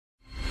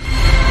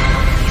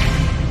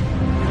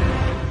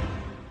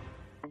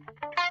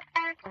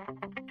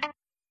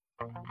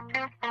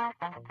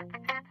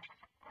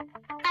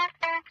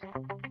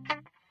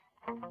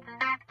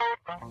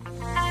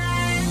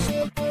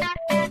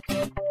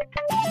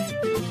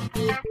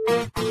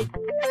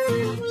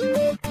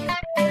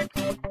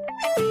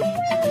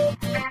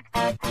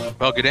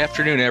Well, good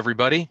afternoon,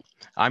 everybody.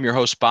 I'm your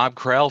host, Bob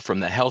Krell from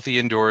the Healthy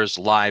Indoors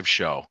Live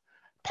Show,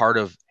 part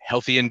of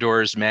Healthy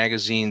Indoors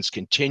Magazine's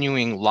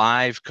continuing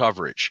live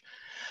coverage.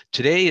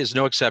 Today is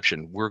no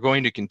exception. We're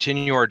going to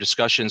continue our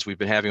discussions we've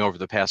been having over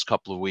the past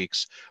couple of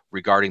weeks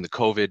regarding the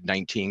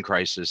COVID-19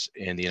 crisis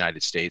in the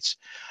United States.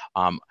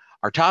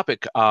 Our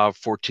topic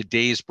for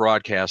today's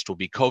broadcast will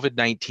be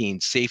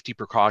COVID-19 safety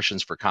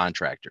precautions for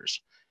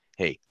contractors.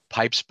 Hey,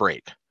 pipes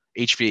break,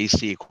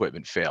 HVAC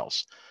equipment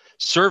fails.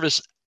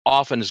 Service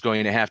often is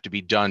going to have to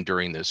be done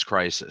during this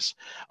crisis.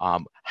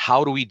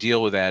 How do we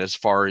deal with that as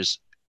far as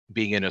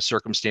being in a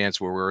circumstance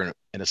where we're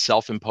in a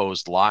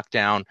self-imposed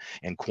lockdown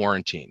and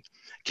quarantine?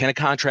 Can a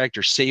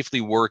contractor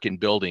safely work in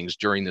buildings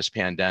during this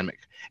pandemic?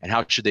 And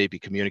how should they be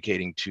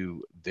communicating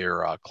to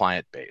their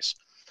client base?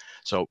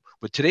 So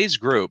with today's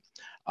group,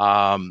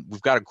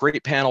 we've got a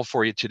great panel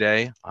for you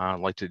today.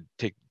 I'd like to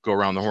go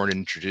around the horn and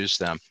introduce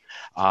them.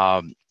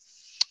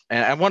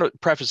 And I want to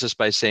preface this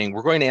by saying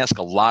we're going to ask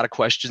a lot of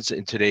questions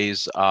in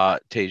today's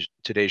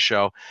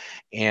show,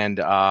 and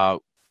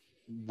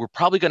we're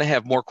probably going to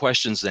have more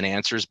questions than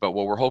answers. But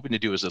what we're hoping to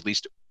do is at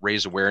least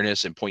raise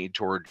awareness and point you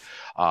toward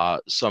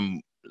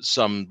some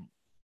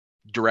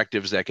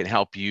directives that can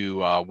help you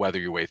weather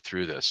your way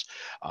through this.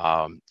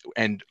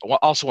 And I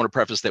also want to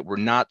preface that we're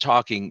not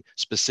talking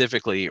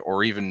specifically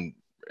or even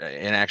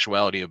in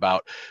actuality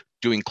about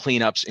doing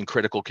cleanups in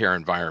critical care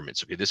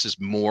environments. Okay, this is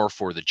more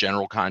for the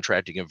general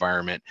contracting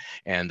environment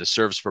and the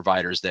service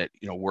providers that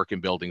work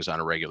in buildings on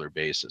a regular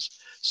basis.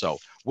 So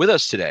with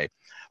us today,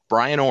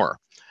 Brian Orr.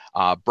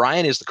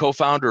 Brian is the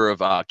co-founder of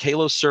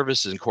Kalos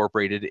Services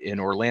Incorporated in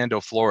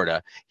Orlando,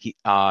 Florida.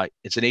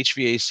 It's an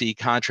HVAC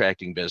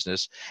contracting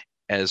business.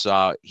 As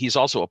he's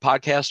also a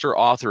podcaster,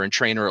 author, and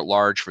trainer at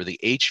large for the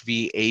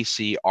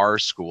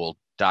HVACRschool.com.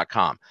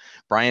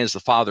 Brian is the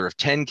father of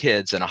 10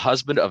 kids and a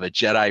husband of a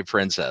Jedi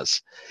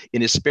princess.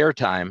 In his spare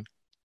time,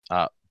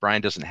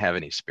 Brian doesn't have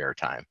any spare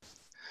time.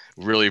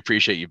 Really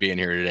appreciate you being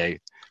here today,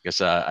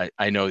 because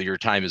I know your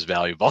time is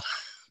valuable.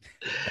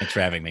 Thanks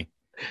for having me.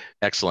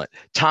 Excellent.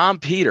 Tom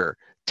Peter.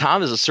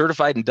 Tom is a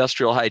certified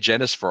industrial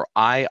hygienist for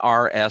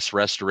IRS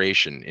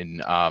Restoration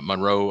in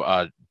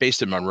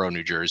based in Monroe,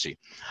 New Jersey.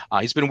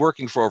 He's been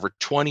working for over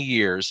 20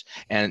 years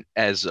and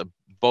as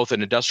both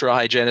an industrial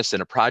hygienist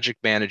and a project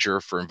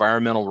manager for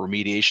environmental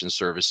remediation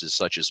services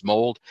such as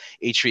mold,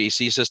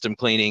 HVAC system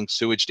cleaning,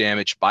 sewage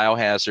damage,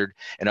 biohazard,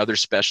 and other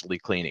specialty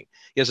cleaning.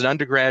 He has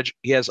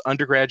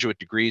undergraduate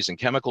degrees in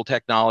chemical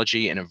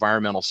technology and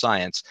environmental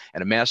science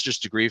and a master's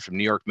degree from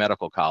New York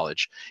Medical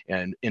College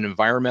in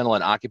environmental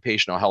and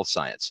occupational health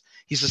science.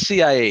 He's a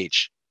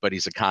CIH, but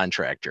he's a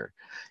contractor,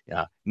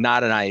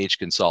 not an IH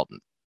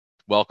consultant.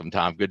 Welcome,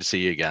 Tom. Good to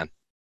see you again.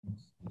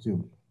 Thank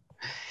you.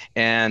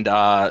 And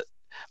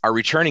our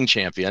returning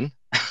champion,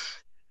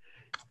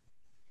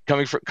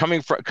 coming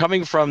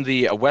from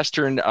the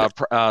western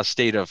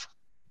state of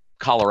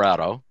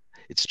Colorado,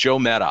 it's Joe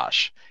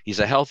Medosh. He's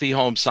a healthy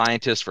home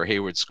scientist for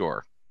Hayward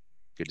Score.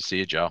 Good to see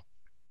you, Joe.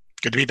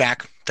 Good to be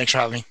back. Thanks for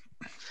having me.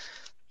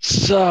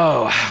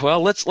 So,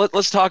 well,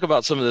 let's talk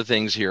about some of the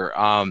things here.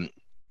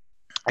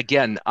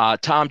 Again,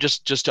 Tom,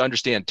 just to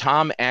understand,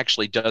 Tom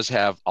actually does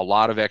have a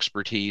lot of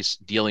expertise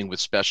dealing with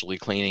specialty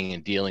cleaning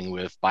and dealing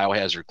with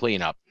biohazard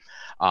cleanup.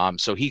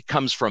 So he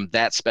comes from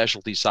that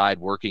specialty side,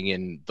 working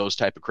in those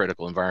type of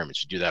critical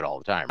environments. You do that all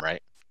the time,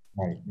 right?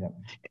 Right. Yeah.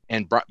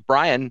 And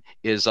Brian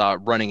is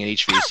running an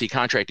HVAC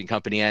contracting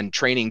company and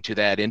training to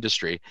that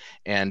industry.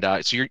 And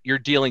so you're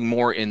dealing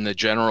more in the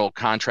general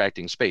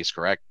contracting space,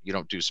 correct? You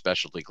don't do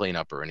specialty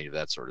cleanup or any of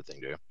that sort of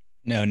thing, do you?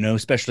 No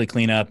specialty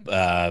cleanup.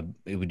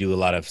 We do a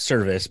lot of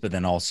service, but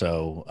then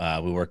also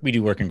we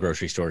do work in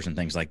grocery stores and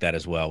things like that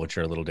as well, which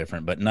are a little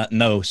different, but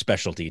no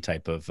specialty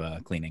type of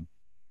cleaning.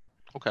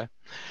 Okay.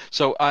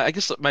 So I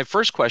guess my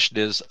first question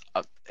is,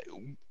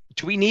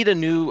 do we need a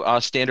new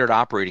standard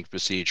operating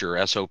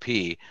procedure, SOP,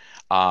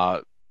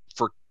 for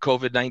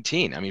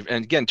COVID-19? I mean,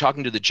 and again,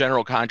 talking to the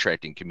general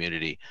contracting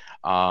community,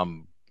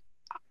 how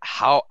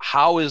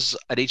is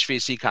an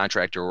HVAC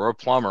contractor or a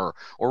plumber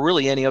or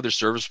really any other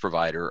service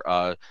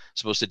provider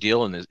supposed to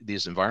deal in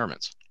these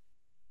environments?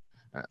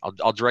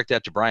 I'll direct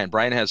that to Brian.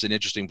 Brian has an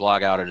interesting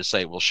blog out at his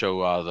site. We'll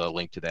show the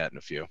link to that in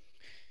a few.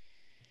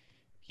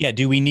 Yeah.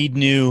 Do we need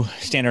new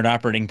standard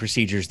operating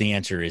procedures? The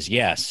answer is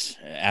yes,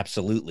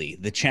 absolutely.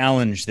 The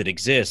challenge that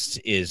exists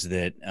is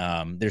that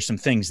there's some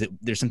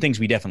things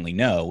we definitely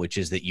know, which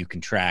is that you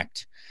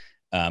contract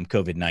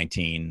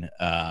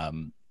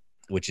COVID-19,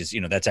 which is,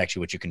 that's actually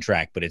what you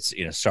contract, but it's,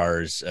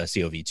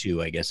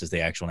 SARS-CoV-2, I guess is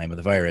the actual name of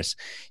the virus.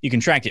 You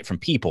contract it from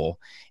people.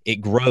 It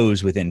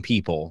grows within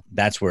people.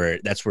 That's where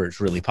it's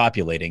really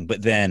populating.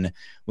 But then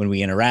when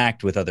we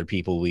interact with other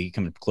people, we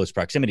come in close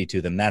proximity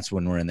to them. That's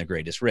when we're in the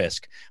greatest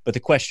risk. But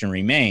the question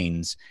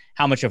remains,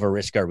 how much of a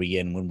risk are we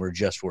in when we're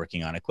just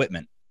working on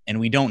equipment? And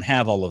we don't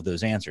have all of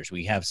those answers.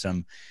 We have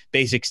some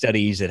basic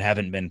studies that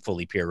haven't been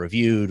fully peer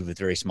reviewed with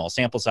very small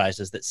sample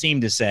sizes that seem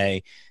to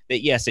say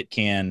that, yes, it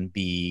can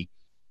be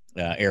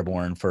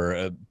airborne for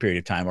a period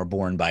of time, or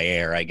borne by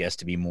air, I guess,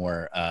 to be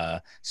more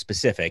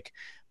specific,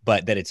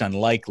 but that it's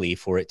unlikely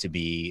for it to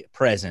be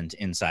present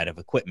inside of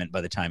equipment by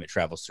the time it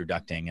travels through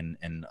ducting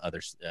and other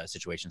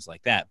situations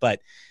like that.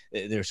 But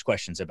there's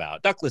questions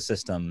about ductless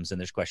systems, and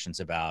there's questions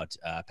about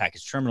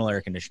packaged terminal air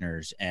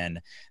conditioners,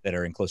 and that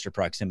are in closer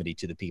proximity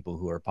to the people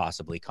who are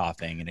possibly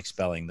coughing and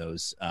expelling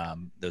those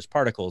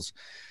particles.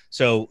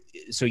 So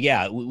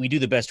yeah, we do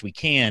the best we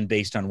can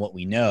based on what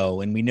we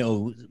know, and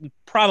we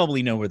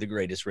probably know where the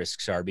greatest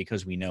risks are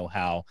because we know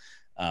how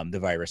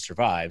the virus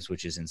survives,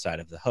 which is inside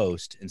of the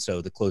host. And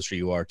so the closer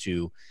you are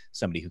to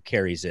somebody who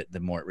carries it, the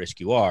more at risk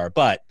you are.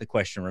 But the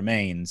question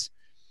remains,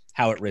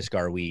 how at risk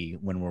are we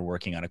when we're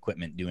working on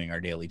equipment, doing our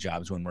daily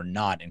jobs, when we're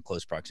not in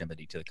close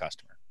proximity to the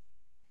customer?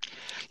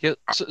 Yeah,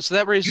 so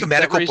that raises.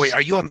 Wait,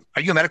 are you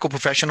a medical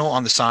professional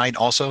on the side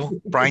also,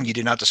 Brian? You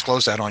did not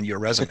disclose that on your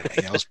resume.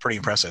 That was pretty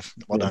impressive.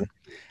 Well done.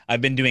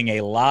 I've been doing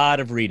a lot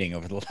of reading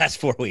over the last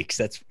 4 weeks.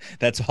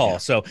 That's all. Yeah.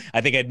 So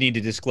I think I'd need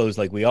to disclose,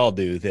 like we all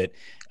do, that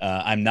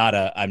I'm not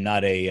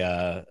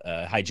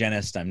a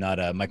hygienist. I'm not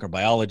a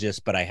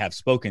microbiologist, but I have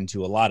spoken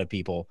to a lot of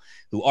people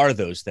who are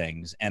those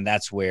things, and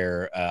that's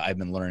where I've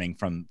been learning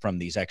from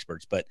these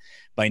experts. But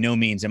by no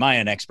means am I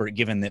an expert,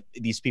 given that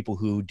these people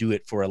who do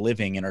it for a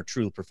living and are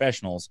true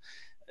professionals,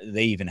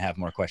 they even have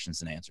more questions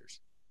than answers.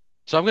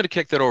 So I'm going to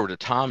kick that over to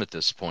Tom at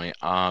this point,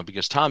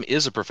 because Tom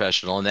is a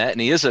professional in that,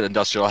 and he is an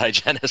industrial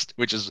hygienist,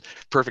 which is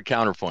perfect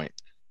counterpoint.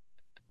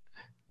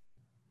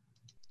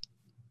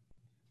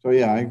 So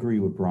yeah, I agree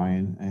with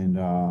Brian,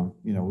 and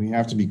we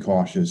have to be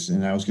cautious.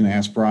 And I was going to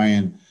ask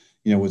Brian,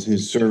 with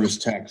his service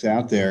techs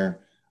out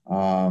there,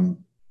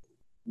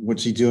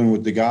 what's he doing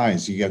with the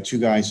guys? You got two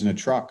guys in a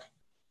truck.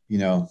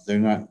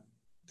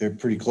 They're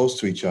pretty close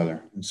to each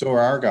other, and so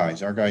are our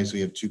guys. We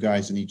have two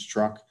guys in each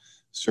truck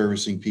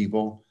servicing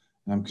people.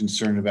 And I'm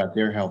concerned about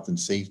their health and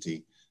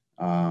safety.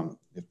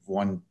 If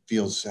one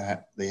feels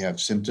that they have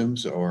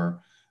symptoms,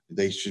 or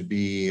they should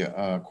be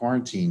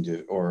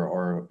quarantined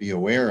or be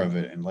aware of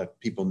it and let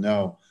people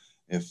know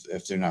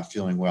if they're not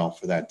feeling well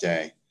for that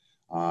day.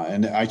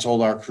 And I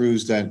told our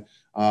crews that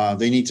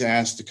they need to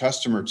ask the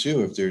customer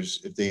too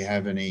if they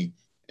have any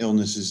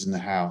illnesses in the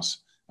house.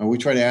 And we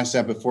try to ask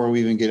that before we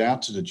even get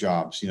out to the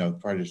jobs.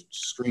 Try to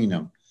screen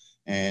them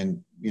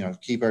and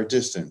keep our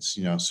distance.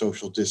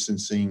 Social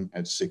distancing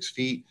at 6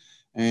 feet.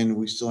 And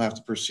we still have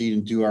to proceed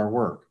and do our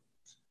work.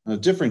 Now, the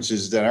difference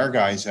is that our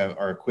guys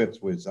are equipped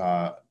with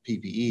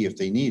PPE if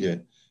they need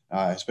it,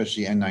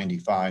 especially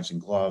N95s and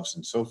gloves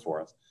and so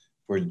forth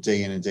for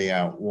day in and day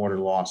out water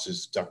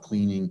losses, duct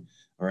cleaning,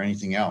 or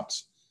anything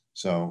else.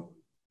 So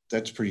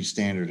that's pretty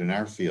standard in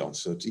our field.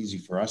 So it's easy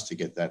for us to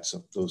get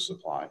those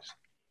supplies.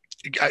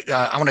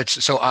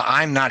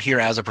 I'm not here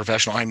as a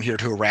professional. I'm here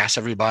to harass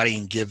everybody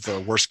and give the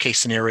worst case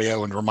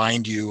scenario and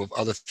remind you of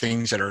other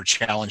things that are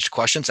challenged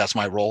questions. That's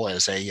my role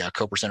as a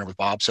co-presenter with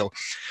Bob. So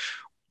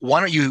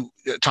why don't you,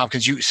 Tom,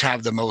 because you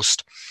have the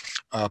most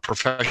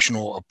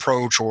professional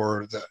approach,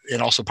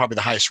 and also probably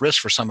the highest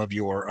risk for some of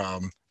your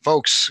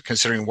folks,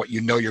 considering what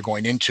you're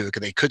going into,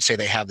 because they could say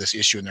they have this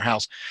issue in their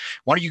house.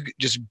 Why don't you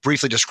just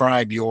briefly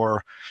describe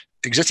your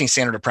existing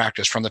standard of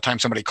practice from the time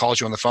somebody calls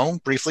you on the phone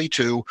briefly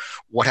to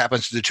what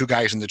happens to the two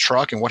guys in the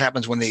truck, and what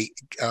happens when they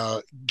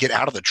get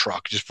out of the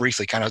truck, just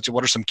briefly, kind of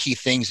what are some key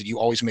things that you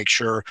always make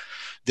sure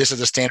this is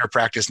a standard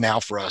practice now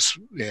for us?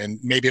 And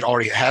maybe it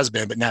already has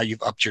been, but now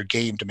you've upped your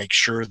game to make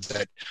sure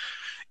that,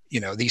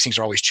 these things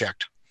are always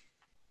checked.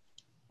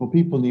 Well,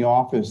 people in the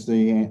office,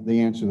 they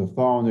answer the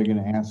phone. They're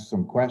going to ask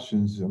some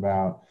questions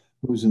about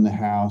who's in the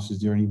house. Is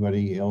there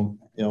anybody ill?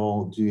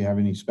 Do you have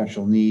any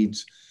special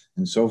needs?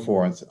 And so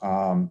forth.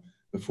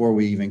 Before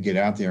we even get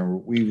out there,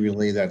 we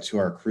relay that to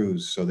our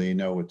crews so they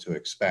know what to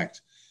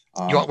expect.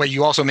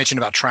 You also mentioned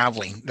about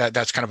traveling.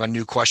 That's kind of a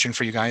new question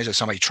for you guys. If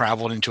somebody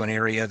traveled into an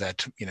area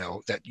that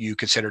you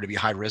consider to be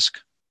high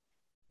risk.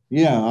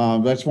 Yeah,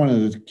 that's one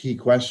of the key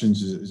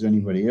questions. Is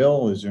anybody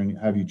ill?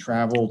 Have you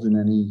traveled in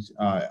any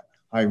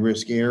high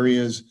risk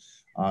areas?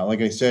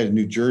 Like I said,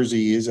 New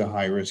Jersey is a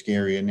high risk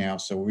area now,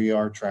 so we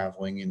are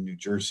traveling in New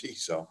Jersey.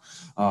 So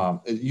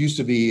it used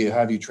to be,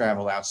 have you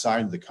travel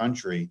outside of the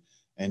country?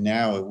 And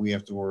now we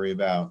have to worry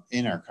about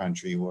in our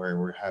country, where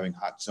we're having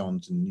hot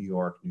zones in New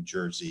York, New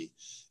Jersey,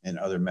 and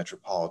other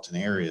metropolitan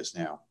areas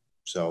now.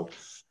 So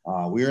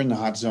we're in the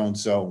hot zone.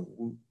 So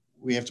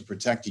we have to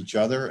protect each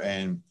other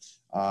and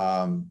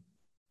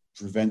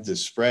prevent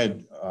this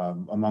spread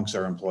amongst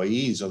our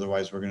employees.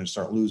 Otherwise, we're going to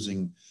start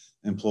losing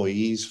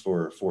employees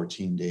for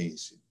 14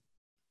 days.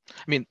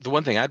 I mean, the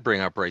one thing I'd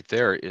bring up right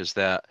there is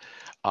that,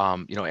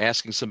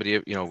 asking somebody,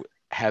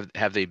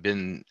 have they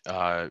been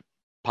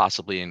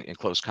possibly in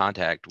close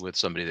contact with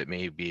somebody that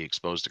may be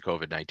exposed to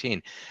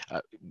COVID-19?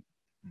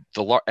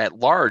 At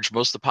large,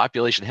 most of the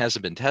population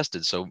hasn't been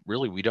tested. So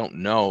really, we don't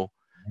know,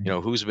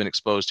 who's been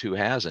exposed, who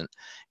hasn't.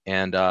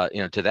 And,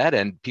 to that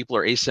end, people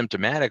are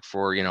asymptomatic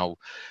for,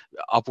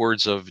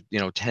 upwards of,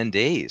 10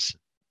 days.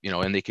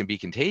 And they can be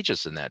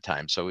contagious in that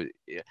time. So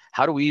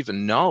how do we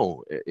even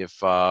know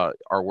if our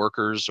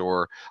workers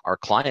or our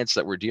clients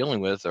that we're dealing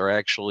with are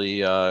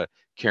actually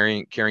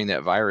carrying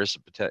that virus,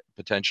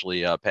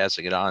 potentially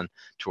passing it on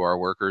to our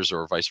workers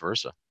or vice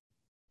versa?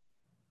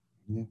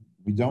 Yeah,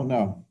 we don't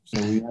know.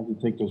 So we have to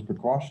take those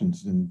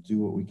precautions and do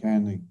what we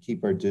can to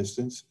keep our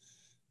distance.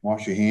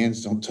 Wash your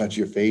hands, don't touch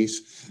your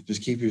face.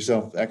 Just keep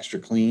yourself extra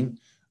clean.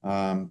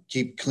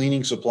 Keep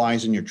cleaning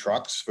supplies in your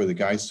trucks for the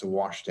guys to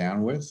wash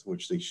down with,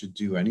 which they should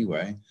do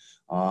anyway.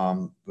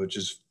 But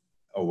just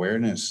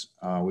awareness.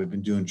 We've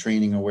been doing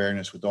training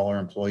awareness with all our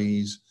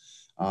employees.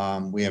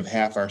 We have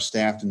half our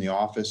staff in the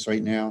office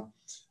right now,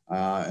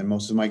 and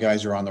most of my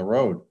guys are on the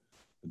road.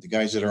 But the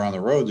guys that are on the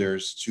road,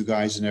 there's 2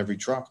 guys in every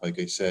truck, like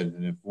I said,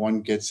 and if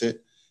one gets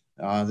it,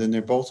 then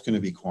they're both going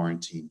to be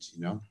quarantined,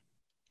 you know?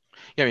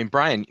 Yeah, I mean,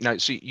 Brian, now,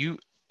 so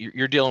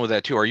you're dealing with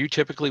that too. Are you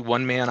typically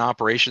one-man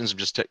operations,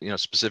 just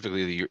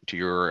specifically to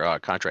your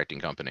contracting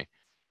company?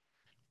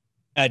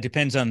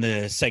 Depends on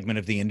the segment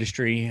of the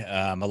industry.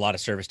 A lot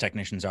of service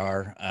technicians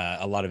are,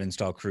 a lot of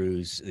install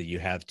crews that you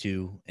have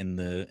 2 in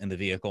the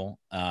vehicle.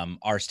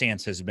 Our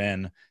stance has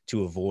been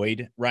to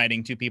avoid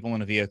riding 2 people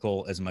in a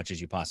vehicle as much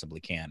as you possibly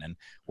can. And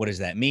what does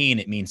that mean?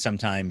 It means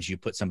sometimes you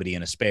put somebody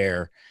in a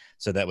spare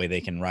so that way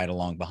they can ride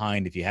along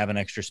behind if you have an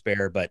extra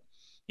spare. But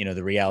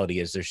the reality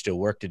is there's still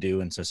work to do.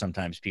 And so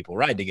sometimes people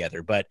ride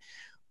together. But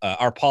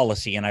our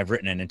policy, and I've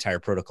written an entire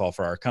protocol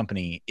for our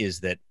company, is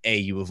that A,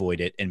 you avoid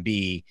it, and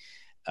B,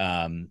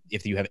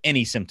 if you have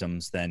any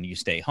symptoms, then you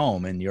stay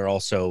home. And you're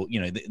also,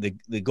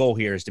 the goal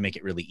here is to make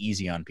it really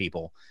easy on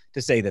people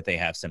to say that they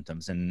have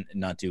symptoms and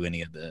not do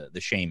any of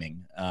the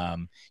shaming.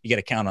 You got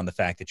to count on the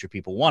fact that your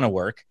people want to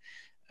work.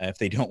 If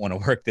they don't want to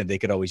work, then they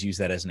could always use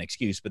that as an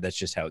excuse, but that's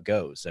just how it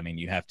goes. I mean,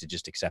 you have to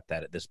just accept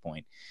that at this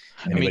point.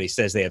 If anybody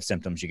says they have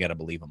symptoms, you got to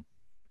believe them.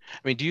 I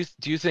mean, do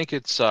you think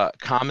it's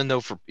common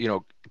though for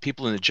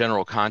people in the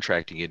general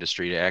contracting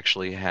industry to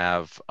actually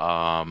have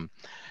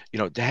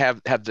to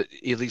have at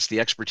least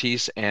the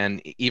expertise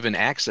and even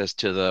access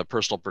to the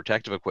personal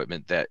protective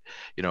equipment that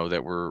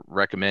that we're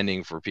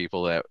recommending for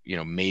people that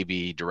may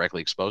be directly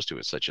exposed to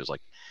it, such as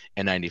like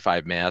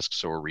N95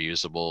 masks or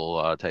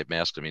reusable type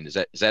masks? I mean, is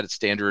that a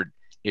standard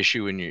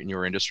issue in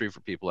your industry for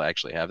people to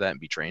actually have that and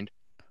be trained?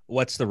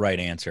 What's the right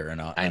answer?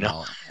 I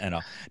know.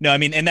 No, I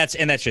mean, and that's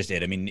just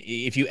it. I mean,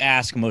 if you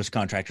ask most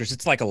contractors,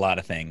 it's like a lot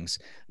of things.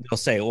 They'll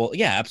say, well,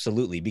 yeah,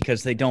 absolutely,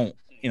 because they don't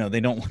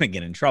want to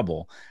get in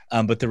trouble.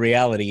 But the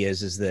reality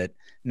is that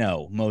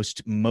no,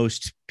 most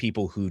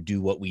people who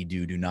do what we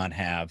do not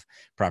have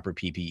proper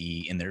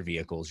PPE in their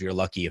vehicles. You're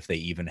lucky if they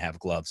even have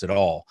gloves at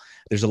all.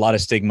 There's a lot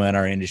of stigma in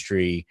our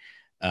industry.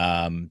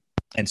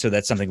 And so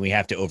that's something we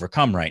have to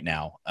overcome right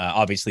now.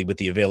 Obviously, with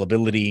the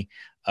availability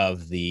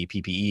of the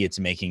PPE, it's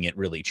making it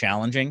really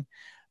challenging.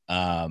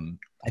 I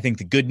think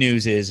the good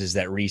news is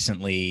that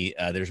recently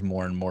there's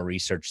more and more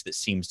research that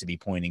seems to be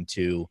pointing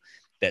to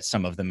that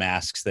some of the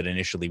masks that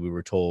initially we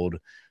were told,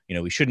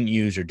 we shouldn't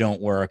use or don't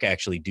work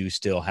actually do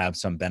still have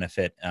some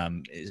benefit,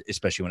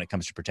 especially when it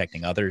comes to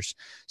protecting others.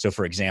 So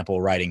for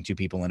example, riding 2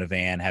 people in a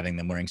van, having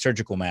them wearing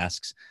surgical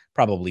masks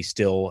probably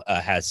still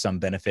has some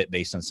benefit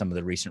based on some of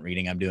the recent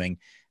reading I'm doing.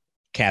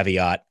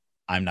 Caveat,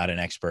 I'm not an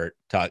expert.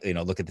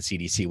 Look at the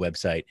CDC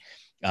website.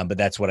 But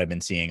that's what I've been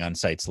seeing on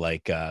sites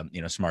like,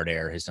 Smart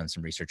Air has done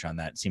some research on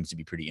that. It seems to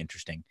be pretty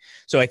interesting.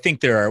 So I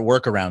think there are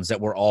workarounds that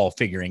we're all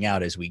figuring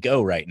out as we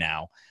go right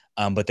now.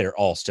 But they're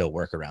all still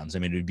workarounds. I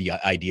mean, it would be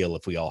ideal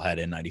if we all had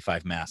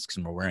N95 masks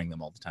and we're wearing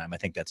them all the time. I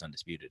think that's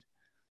undisputed.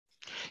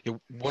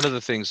 One of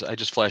the things, I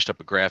just flashed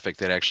up a graphic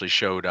that actually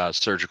showed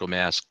surgical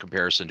mask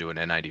comparison to an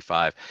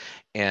N95.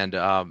 And,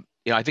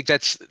 I think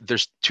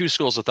there's 2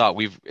 schools of thought.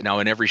 We've now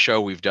in every show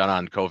we've done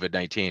on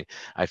COVID-19,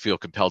 I feel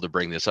compelled to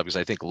bring this up because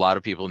I think a lot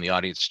of people in the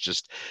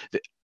audience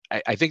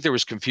I think there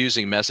was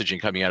confusing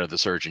messaging coming out of the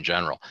Surgeon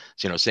General,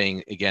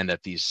 saying again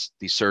that these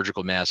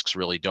surgical masks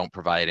really don't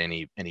provide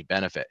any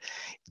benefit.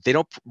 They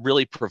don't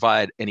really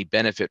provide any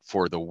benefit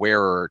for the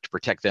wearer to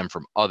protect them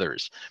from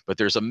others, but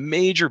there's a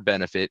major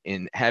benefit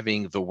in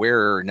having the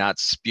wearer not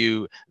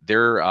spew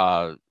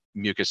their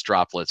mucus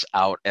droplets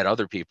out at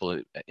other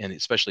people, and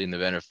especially in the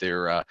event if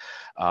they're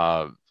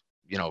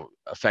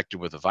affected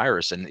with the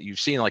virus. And you've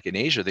seen like in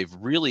Asia, they've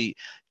really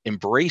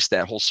embraced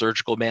that whole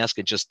surgical mask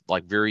and just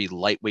like very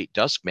lightweight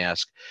dust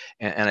mask.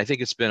 And I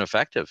think it's been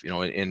effective,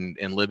 in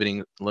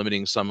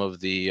limiting some of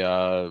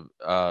the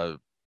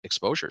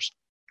exposures.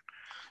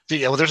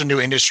 Yeah, well, there's a new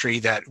industry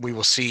that we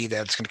will see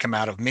that's going to come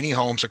out of many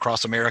homes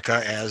across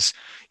America as,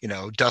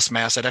 dust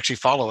masks that actually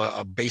follow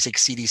a basic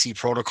CDC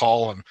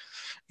protocol. And,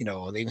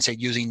 they even say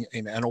using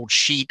an old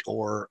sheet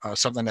or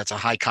something that's a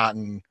high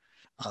cotton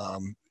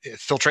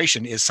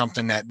filtration is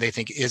something that they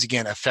think is,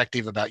 again,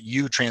 effective about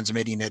you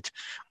transmitting it,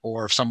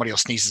 or if somebody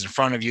else sneezes in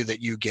front of you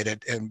that you get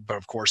it. But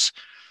of course,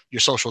 your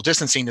social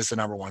distancing is the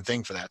number one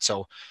thing for that.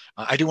 So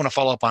I do want to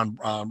follow up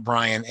on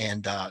Brian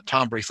and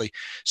Tom briefly.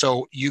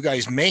 So you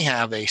guys may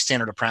have a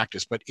standard of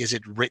practice, but is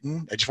it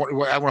written?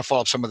 I want to follow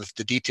up some of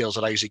the details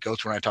that I usually go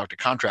through when I talk to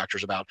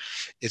contractors about.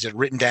 Is it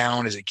written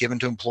down? Is it given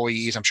to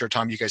employees? I'm sure,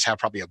 Tom, you guys have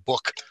probably a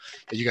book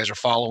that you guys are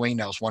following.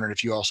 I was wondering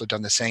if you also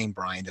done the same,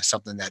 Brian. Is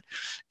something that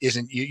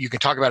isn't, you can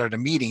talk about it at a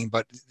meeting,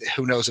 but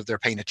who knows if they're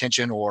paying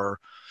attention or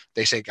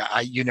they say,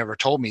 you never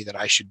told me that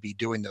I should be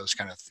doing those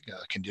kind of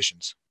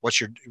conditions. What's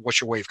your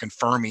way of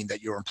confirming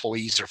that your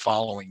employees are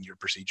following your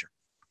procedure?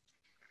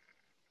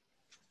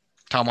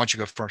 Tom, why don't you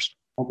go first?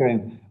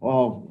 Okay.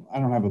 Well, I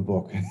don't have a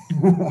book.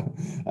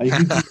 You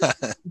can do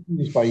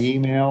this by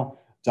email,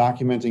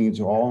 documenting it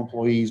to all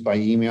employees by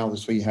email.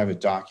 This way you have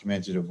it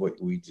documented of what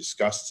we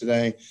discussed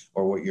today,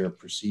 or what your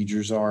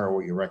procedures are, or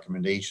what your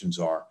recommendations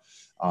are.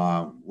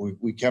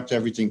 We kept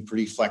everything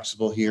pretty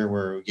flexible here,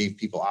 where we gave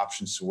people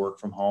options to work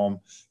from home.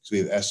 So we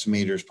have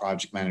estimators,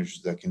 project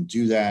managers that can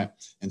do that,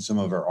 and some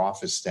of our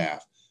office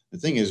staff. The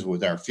thing is,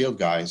 with our field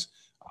guys,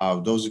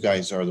 those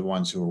guys are the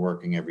ones who are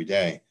working every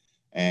day,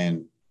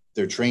 and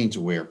they're trained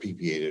to wear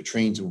PPE. They're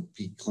trained to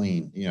be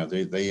clean. You know,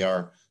 they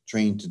are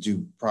trained to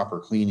do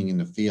proper cleaning in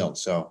the field.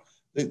 So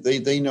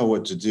they know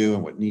what to do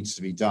and what needs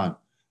to be done.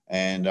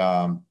 And,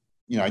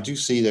 you know, I do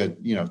see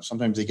that, you know,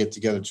 sometimes they get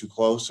together too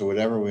close or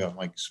whatever. We have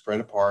like spread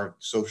apart.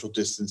 Social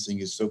distancing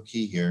is so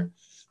key here,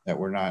 that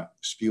we're not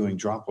spewing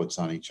droplets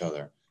on each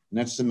other. And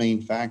that's the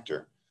main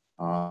factor.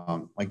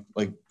 Like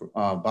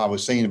Bob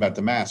was saying about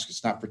the mask,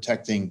 it's not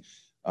protecting,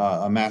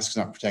 a mask's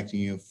not protecting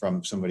you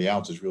from somebody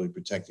else. It's really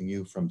protecting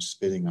you from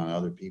spitting on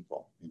other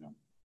people, you know.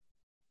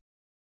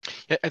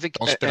 Yeah, I think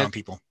Don't spit on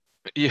people.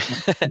 Yeah.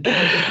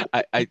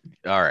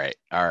 All right.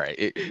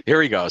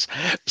 Here he goes.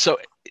 So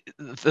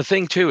the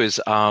thing too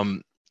is,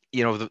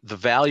 you know, the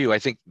value, I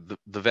think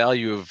the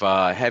value of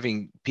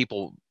having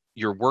people,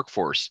 your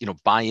workforce, you know,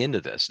 buy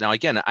into this. Now,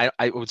 again,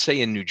 I would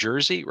say in New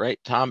Jersey, right,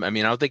 Tom? I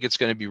mean, I don't think it's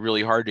going to be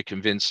really hard to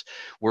convince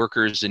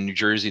workers in New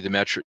Jersey, the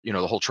metro, you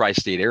know, the whole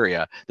tri-state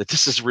area, that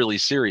this is really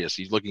serious.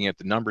 He's looking at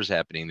the numbers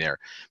happening there.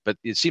 But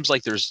it seems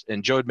like there's,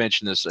 and Joe had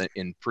mentioned this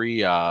in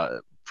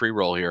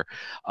pre-roll here,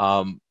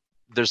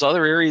 there's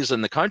other areas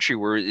in the country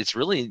where it's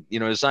really, you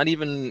know, it's not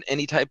even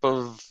any type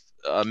of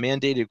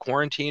mandated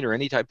quarantine or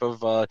any type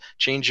of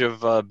change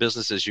of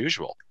business as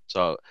usual.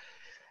 So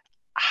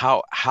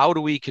how do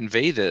we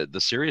convey the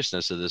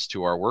seriousness of this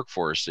to our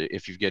workforce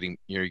if you're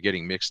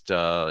getting mixed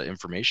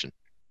information?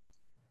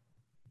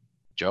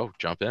 Joe,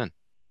 jump in.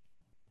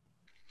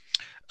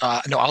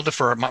 No, I'll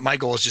defer. My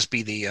goal is just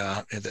be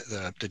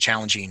the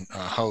challenging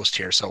host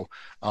here. So,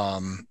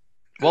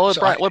 well,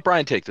 let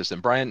Brian take this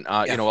then. Brian,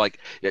 yeah. You know, like,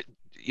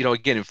 you know,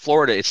 again, in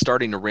Florida, it's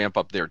starting to ramp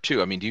up there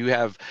too. I mean, do you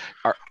have,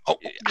 how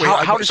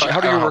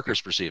do your workers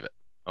perceive it?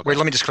 Okay. Wait,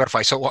 let me just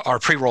clarify. So our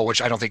pre-roll, which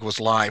I don't think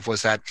was live,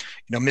 was that,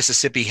 you know,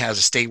 Mississippi has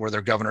a state where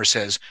their governor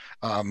says,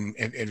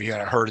 if you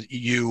had heard,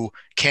 you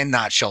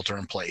cannot shelter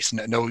in place.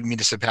 No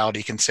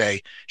municipality can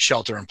say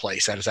shelter in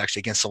place. That is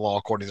actually against the law,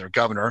 according to their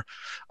governor.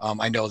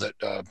 I know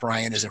that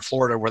Brian is in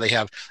Florida, where they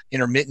have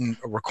intermittent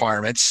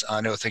requirements.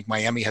 I think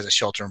Miami has a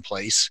shelter in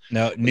place.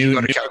 No, new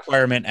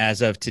requirement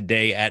as of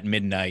today at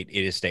midnight.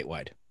 It is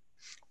statewide.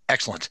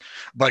 Excellent.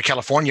 But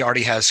California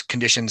already has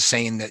conditions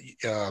saying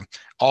that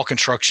all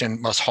construction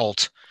must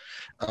halt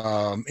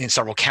in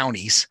several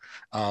counties.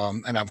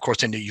 And of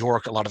course, in New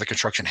York, a lot of the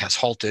construction has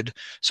halted.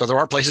 So there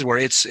are places where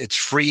it's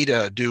free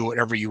to do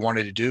whatever you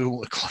wanted to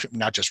do,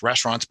 not just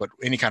restaurants, but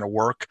any kind of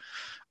work.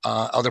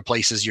 Other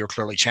places you're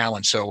clearly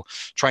challenged. So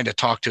trying to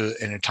talk to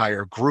an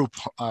entire group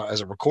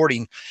as a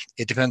recording,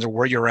 it depends on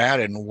where you're at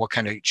and what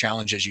kind of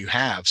challenges you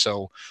have.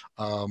 So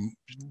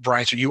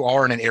Brian, so you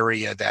are in an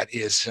area that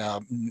is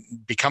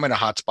becoming a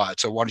hotspot.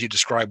 So why don't you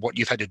describe what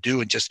you've had to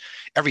do? And just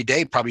every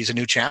day probably is a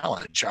new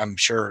challenge, I'm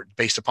sure,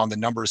 based upon the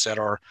numbers that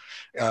are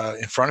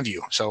in front of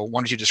you. So why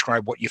don't you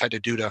describe what you've had to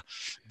do to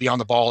be on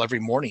the ball every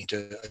morning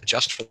to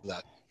adjust for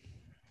that?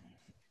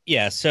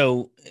 Yeah,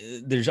 so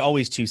there's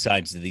always two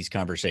sides to these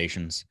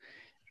conversations.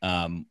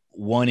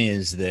 One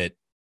is that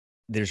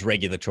there's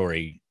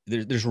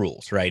there's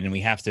rules, right? And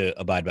we have to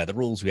abide by the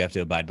rules. We have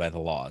to abide by the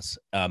laws.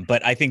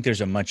 But I think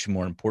there's a much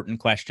more important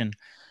question,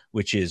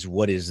 which is,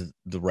 what is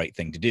the right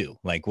thing to do?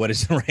 Like, what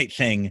is the right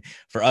thing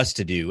for us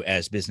to do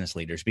as business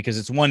leaders? Because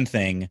it's one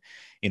thing,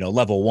 you know,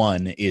 level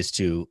one is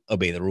to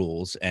obey the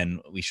rules,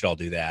 and we should all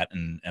do that.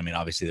 And I mean,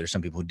 obviously there's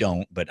some people who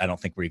don't, but I don't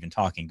think we're even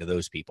talking to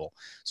those people.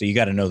 So you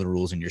got to know the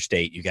rules in your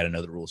state. You got to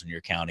know the rules in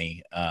your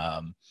county.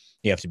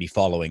 You have to be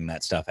following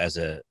that stuff as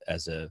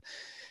a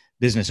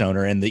business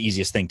owner. And the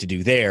easiest thing to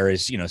do there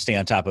is, you know, stay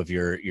on top of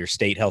your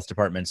state health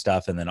department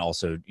stuff. And then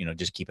also, you know,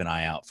 just keep an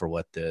eye out for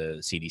what the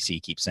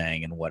CDC keeps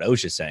saying and what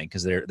OSHA is saying,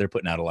 because they're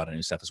putting out a lot of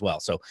new stuff as well.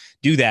 So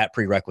do that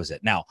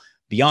prerequisite. Now,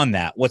 beyond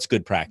that, what's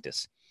good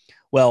practice?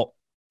 Well,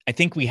 I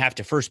think we have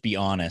to first be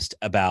honest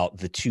about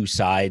the two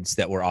sides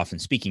that we're often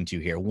speaking to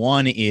here.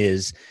 One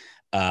is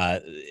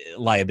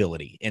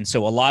liability. And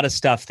so a lot of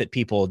stuff that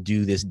people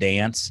do this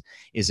dance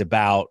is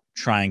about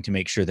trying to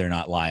make sure they're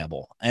not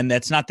liable. And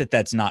that's not that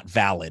that's not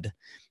valid.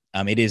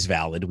 It is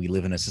valid. We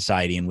live in a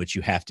society in which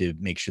you have to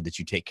make sure that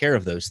you take care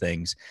of those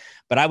things.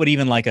 But I would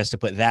even like us to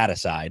put that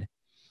aside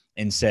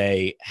and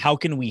say, how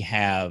can we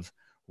have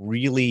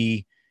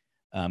really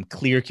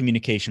clear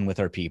communication with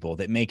our people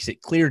that makes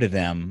it clear to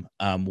them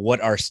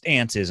what our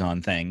stance is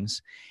on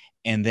things,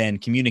 and then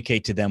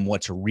communicate to them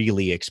what's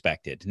really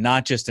expected,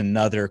 not just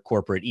another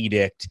corporate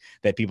edict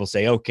that people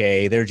say,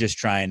 okay, they're just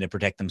trying to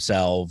protect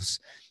themselves.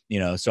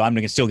 so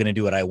I'm still going to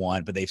do what I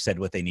want, but they've said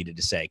what they needed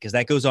to say, because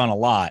that goes on a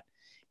lot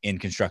in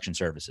construction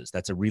services.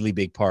 That's a really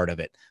big part of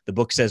it. The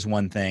book says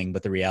one thing,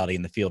 but the reality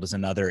in the field is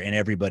another, and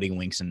everybody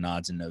winks and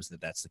nods and knows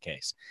that that's the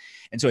case.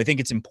 And so I think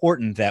it's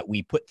important that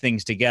we put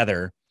things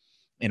together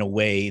in a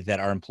way that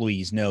our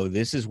employees know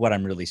this is what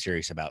I'm really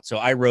serious about. So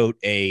I wrote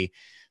a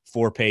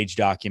 4-page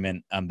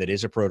document that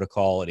is a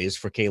protocol. It is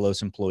for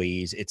Kalos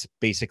employees. It's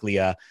basically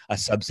a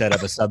subset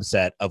of a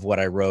subset of what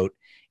I wrote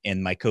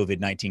in my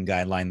COVID-19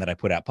 guideline that I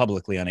put out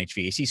publicly on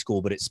HVAC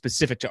School, but it's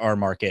specific to our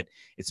market.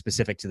 It's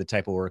specific to the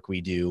type of work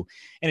we do.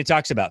 And it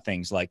talks about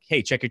things like,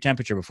 hey, check your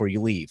temperature before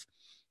you leave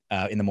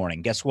in the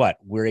morning. Guess what?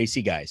 We're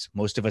AC guys.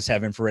 Most of us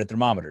have infrared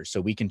thermometers,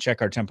 so we can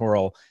check our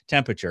temporal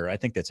temperature. I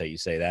think that's how you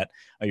say that,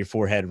 your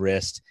forehead,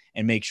 wrist,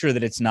 and make sure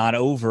that it's not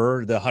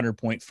over the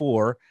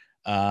 100.4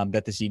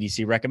 that the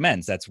CDC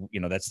recommends. That's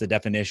the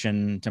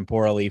definition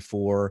temporally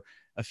for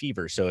a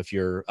fever. So if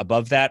you're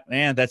above that,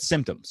 that's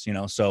symptoms,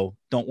 so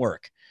don't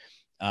work.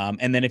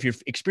 And then if you're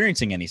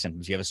experiencing any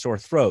symptoms, you have a sore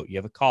throat, you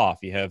have a cough,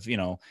 you have,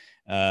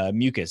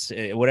 mucus,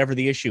 whatever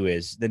the issue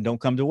is, then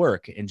don't come to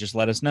work and just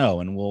let us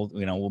know. And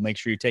we'll make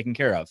sure you're taken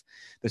care of.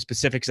 The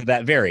specifics of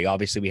that vary.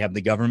 Obviously we have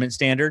the government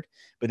standard,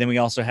 but then we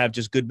also have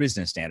just good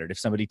business standard. If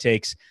somebody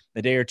takes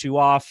a day or two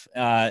off,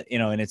 and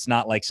it's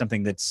not like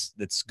something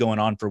that's going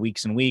on for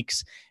weeks and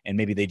weeks, and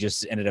maybe they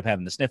just ended up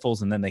having the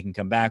sniffles and then they can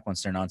come back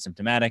once they're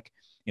non-symptomatic,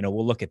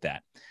 we'll look at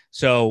that.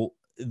 So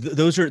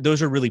those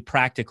are really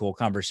practical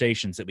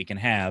conversations that we can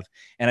have.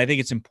 And I think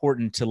it's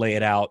important to lay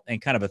it out in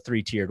kind of a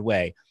 3-tiered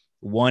way.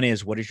 One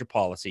is, what is your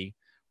policy?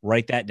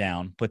 Write that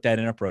down, put that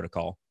in a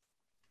protocol.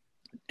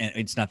 And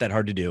it's not that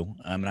hard to do.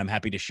 And I'm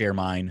happy to share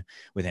mine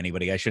with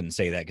anybody. I shouldn't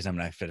say that because I'm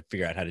going to have to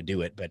figure out how to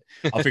do it, but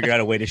I'll figure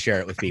out a way to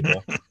share it with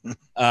people.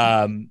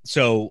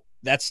 So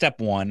that's step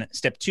one.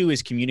 Step two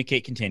is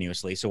communicate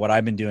continuously. So what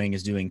I've been doing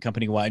is doing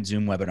company-wide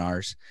Zoom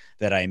webinars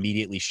that I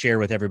immediately share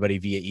with everybody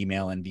via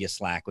email and via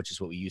Slack, which is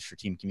what we use for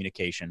team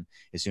communication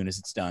as soon as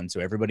it's done. So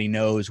everybody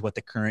knows what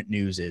the current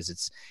news is.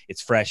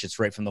 It's fresh. It's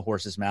right from the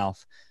horse's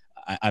mouth.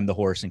 I'm the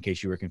horse, in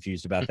case you were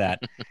confused about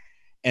that.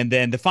 And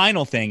then the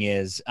final thing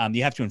is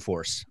you have to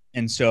enforce.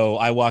 And so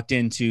I walked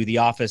into the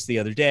office the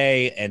other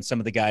day, and some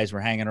of the guys were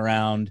hanging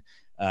around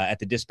at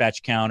the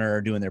dispatch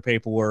counter doing their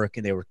paperwork,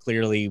 and they were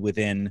clearly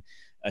within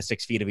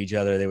 6 feet of each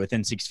other. They were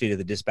within 6 feet of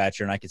the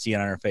dispatcher, and I could see it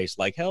on her face,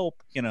 like,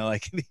 help,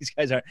 like these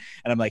guys are.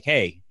 And I'm like,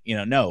 hey,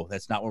 no,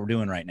 that's not what we're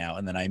doing right now.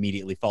 And then I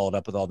immediately followed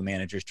up with all the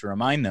managers to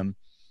remind them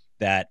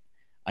that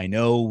I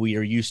know we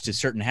are used to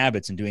certain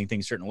habits and doing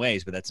things certain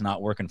ways, but that's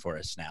not working for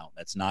us now.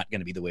 That's not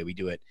going to be the way we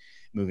do it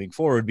moving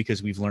forward,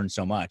 because we've learned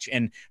so much.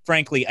 And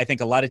frankly, I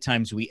think a lot of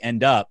times we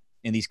end up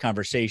in these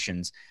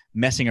conversations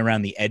messing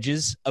around the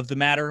edges of the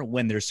matter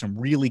when there's some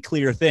really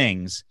clear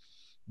things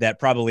that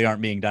probably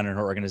aren't being done in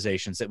our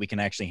organizations that we can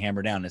actually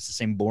hammer down. It's the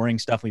same boring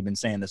stuff we've been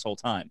saying this whole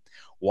time.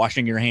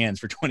 Washing your hands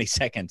for 20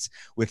 seconds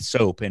with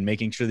soap and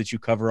making sure that you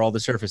cover all the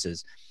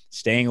surfaces,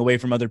 staying away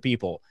from other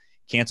people,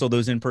 cancel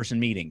those in-person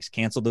meetings,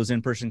 cancel those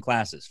in-person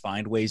classes,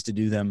 find ways to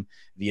do them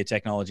via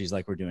technologies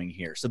like we're doing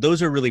here. So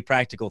those are really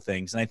practical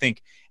things. And I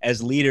think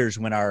as leaders,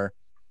 when our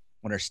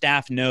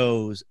staff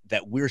knows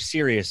that we're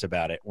serious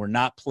about it, we're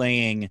not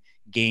playing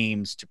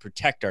games to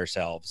protect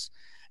ourselves.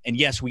 And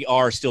yes, we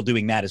are still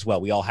doing that as well.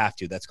 We all have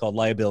to. That's called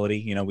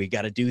liability. We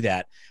got to do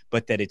that,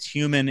 but that it's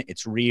human,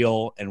 it's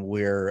real, and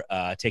we're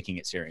taking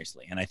it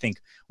seriously. And I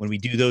think when we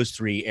do those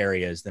 3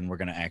 areas, then we're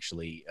going to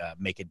actually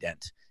make a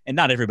dent. And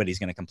not everybody's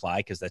going to comply,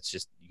 because that's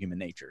just human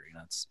nature.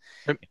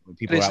 When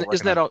people are out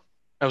isn't that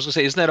I was going to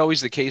say, isn't that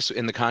always the case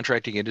in the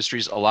contracting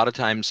industries? A lot of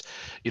times,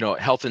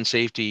 health and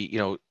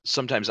safety,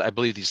 sometimes I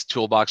believe these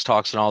toolbox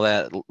talks and all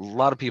that, a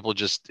lot of people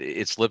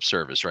it's lip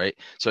service, right?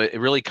 So it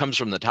really comes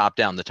from the top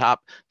down. The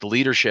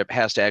leadership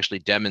has to actually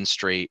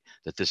demonstrate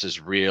that this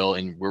is real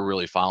and we're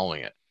really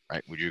following it,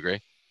 right? Would you agree?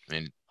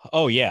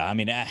 Oh, yeah.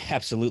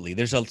 Absolutely.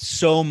 There's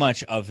so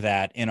much of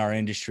that in our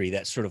industry,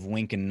 that sort of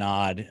wink and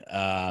nod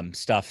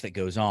stuff that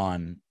goes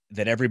on,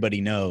 that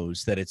everybody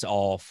knows that it's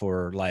all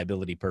for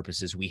liability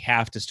purposes. We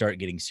have to start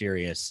getting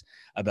serious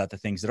about the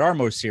things that are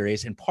most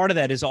serious. And part of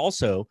that is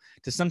also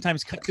to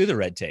sometimes cut through the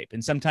red tape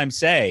and sometimes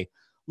say,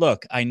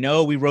 look, I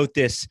know we wrote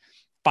this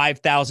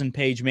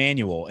 5,000-page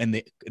manual, and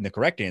the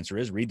correct answer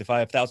is read the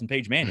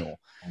 5,000-page manual.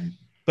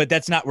 But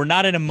we're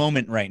not in a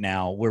moment right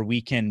now where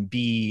we can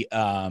be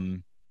all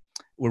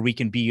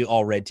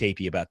red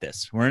tapey about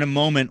this. We're in a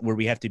moment where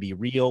we have to be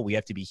real. We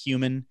have to be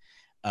human.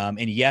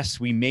 And yes,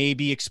 we may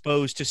be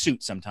exposed to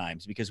suit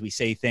sometimes because we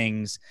say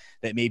things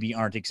that maybe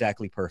aren't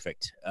exactly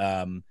perfect.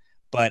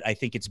 But I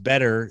think it's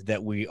better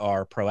that we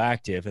are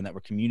proactive and that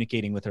we're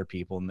communicating with our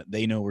people and that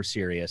they know we're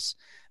serious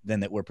than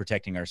that we're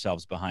protecting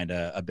ourselves behind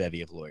a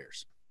bevy of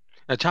lawyers.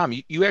 Now, Tom,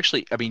 you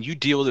actually, I mean, you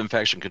deal with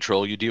infection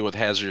control, you deal with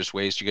hazardous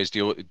waste, you guys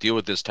deal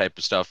with this type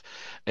of stuff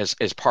as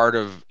part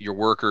of your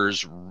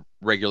workers'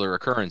 regular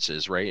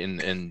occurrences, right?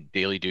 And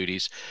daily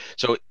duties.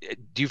 So,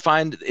 do you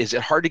find is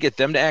it hard to get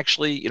them to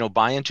actually,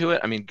 buy into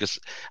it? I mean, because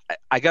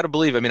I got to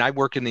believe, I mean, I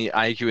work in the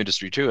IAQ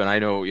industry too, and I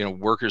know,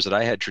 workers that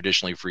I had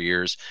traditionally for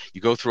years.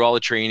 You go through all the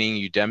training,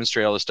 you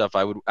demonstrate all the stuff.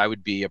 I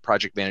would be a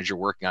project manager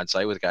working on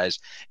site with guys,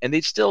 and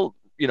they'd still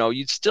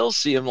you'd still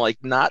see them like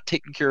not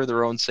taking care of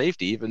their own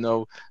safety, even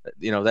though,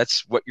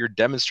 that's what you're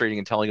demonstrating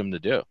and telling them to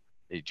do.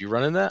 Do you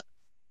run in that?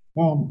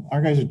 Well,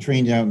 our guys are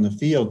trained out in the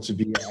field to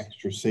be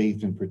extra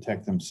safe and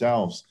protect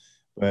themselves.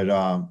 But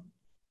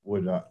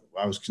what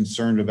I was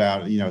concerned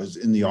about, is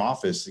in the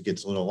office, it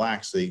gets a little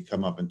lax. They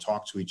come up and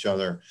talk to each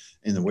other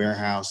in the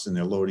warehouse, and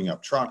they're loading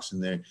up trucks,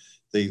 and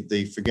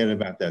they forget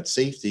about that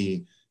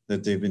safety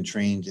that they've been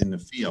trained in the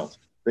field.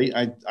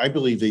 I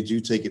believe they do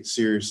take it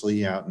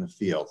seriously out in the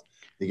field.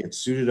 They get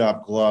suited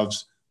up,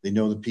 gloves. They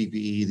know the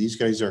PPE. These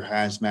guys are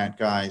hazmat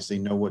guys. They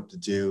know what to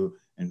do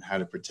and how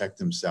to protect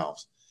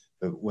themselves.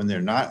 But when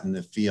they're not in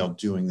the field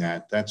doing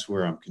that, that's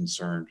where I'm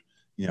concerned,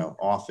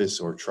 office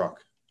or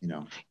truck,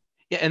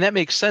 Yeah, and that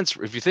makes sense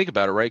if you think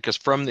about it, right? Because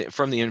from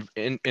the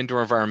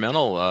indoor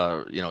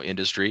environmental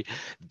industry,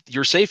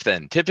 you're safe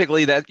then.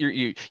 Typically, that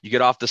you get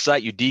off the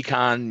site, you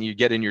decon, you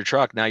get in your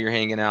truck. Now you're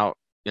hanging out.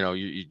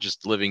 You're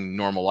just living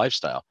normal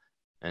lifestyle,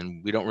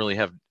 and we don't really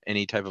have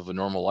any type of a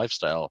normal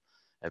lifestyle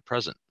at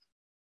present.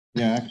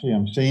 Yeah, actually,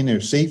 I'm saying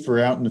they're safer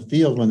out in the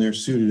field when they're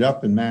suited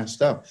up and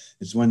masked up.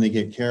 It's when they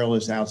get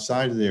careless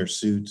outside of their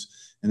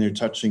suits and they're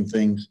touching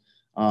things,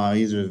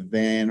 either the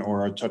van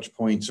or touch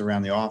points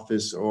around the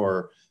office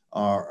or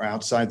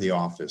outside the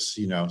office.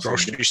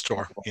 Grocery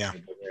store. Yeah.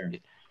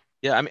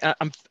 Yeah, I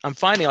mean, I'm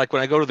finding like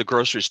when I go to the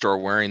grocery store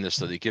wearing this,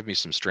 they give me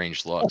some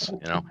strange looks.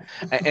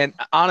 And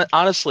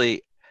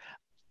honestly,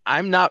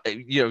 I'm not,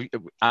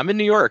 I'm in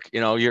New York,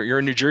 you're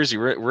in New Jersey.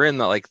 We're in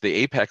the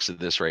apex of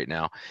this right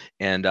now.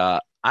 And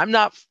I'm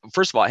not,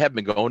 first of all, I haven't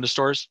been going to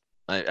stores.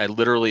 I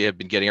literally have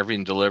been getting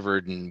everything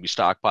delivered and we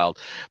stockpiled,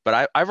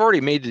 but I've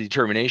already made the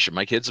determination.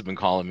 My kids have been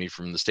calling me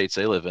from the states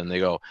they live in. They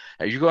go,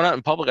 are you going out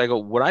in public? I go,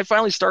 when I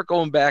finally start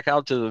going back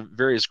out to the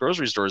various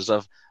grocery stores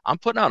and stuff, I'm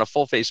putting on a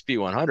full face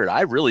P100.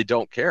 I really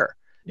don't care.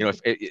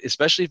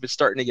 Especially if it's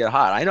starting to get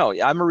hot. I know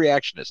I'm a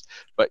reactionist,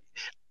 but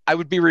I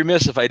would be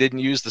remiss if I didn't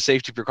use the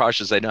safety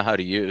precautions I know how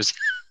to use,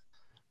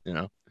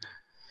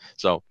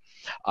 So,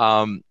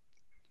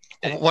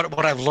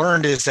 what I've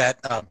learned is that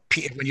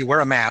when you wear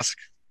a mask,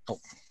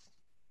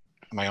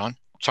 am I on?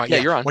 Sorry, yeah,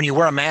 you're on. When you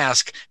wear a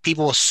mask,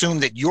 people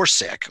assume that you're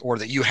sick or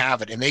that you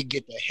have it, and they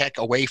get the heck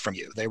away from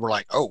you. They were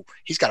like, "Oh,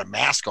 he's got a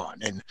mask on,"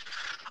 and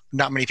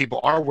not many people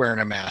are wearing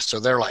a mask, so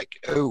they're like,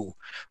 "Oh,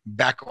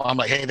 back." I'm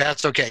like, "Hey,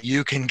 that's okay.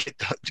 You can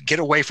get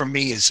away from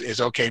me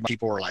is okay."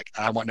 People are like,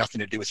 "I want nothing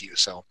to do with you."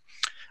 So.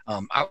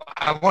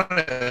 I want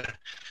to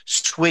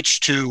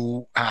switch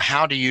to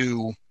how do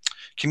you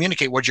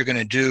communicate what you're going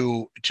to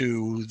do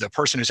to the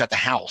person who's at the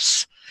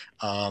house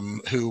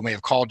who may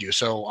have called you.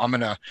 So I'm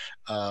going to,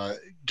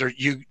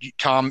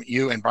 Tom,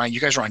 you and Brian, you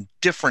guys are on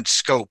different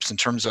scopes in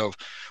terms of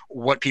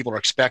what people are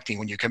expecting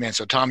when you come in.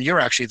 So Tom, you're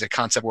actually the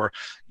concept where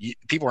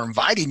people are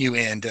inviting you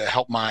in to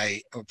help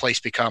my place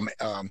become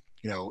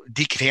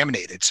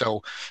decontaminated.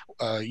 So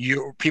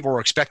people were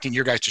expecting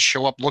your guys to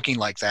show up looking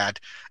like that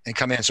and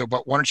come in. So,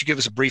 but why don't you give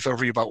us a brief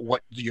overview about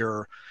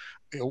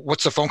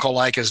what's the phone call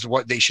like, as to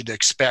what they should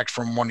expect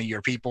from one of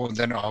your people, and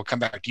then I'll come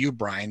back to you,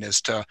 Brian,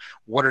 as to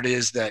what it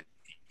is that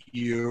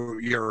are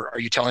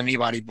you telling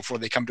anybody before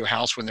they come to a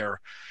house when their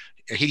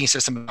heating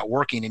system is not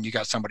working and you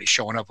got somebody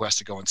showing up who has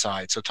to go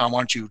inside. So Tom, why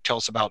don't you tell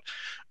us about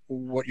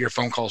what your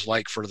phone call is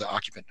like for the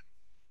occupant?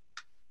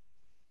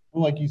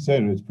 Well, like you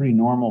said, it's pretty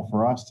normal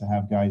for us to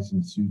have guys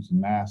in suits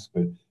and masks,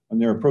 but when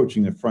they're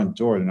approaching the front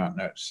door, they're not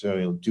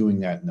necessarily doing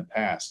that in the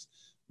past.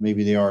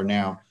 Maybe they are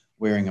now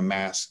wearing a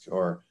mask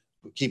or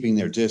keeping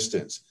their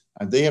distance.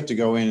 They have to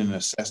go in and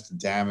assess the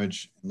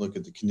damage and look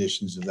at the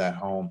conditions of that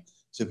home.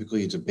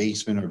 Typically, it's a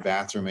basement or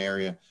bathroom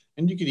area,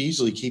 and you could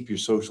easily keep your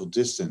social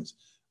distance.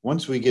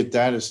 Once we get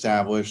that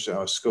established,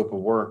 scope of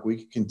work, we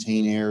can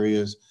contain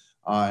areas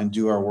and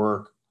do our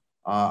work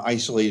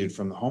isolated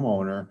from the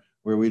homeowner,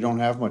 where we don't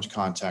have much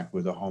contact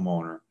with the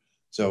homeowner.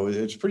 So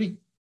it's pretty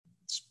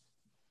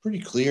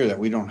clear that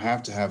we don't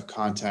have to have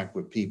contact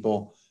with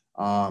people,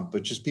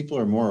 but just people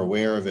are more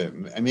aware of it.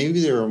 And maybe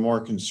they're more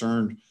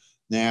concerned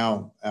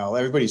now.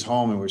 Everybody's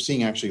home, and we're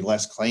seeing actually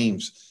less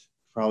claims,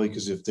 probably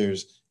because if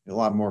there's a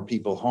lot more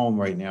people home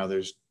right now,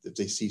 if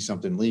they see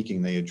something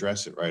leaking, they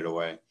address it right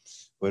away.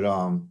 But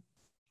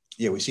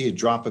yeah, we see a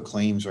drop of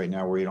claims right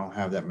now where you don't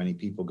have that many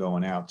people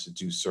going out to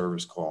do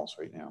service calls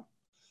right now.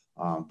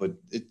 But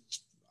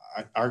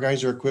our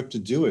guys are equipped to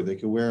do it. They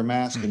can wear a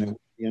mask, and it would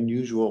be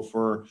unusual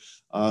for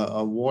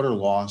a water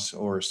loss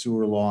or a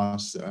sewer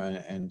loss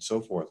and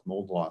so forth,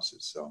 mold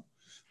losses. So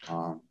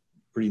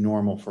pretty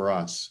normal for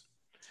us.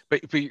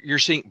 But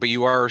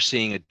you are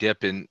seeing a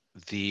dip in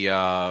the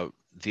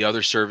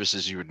other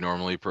services you would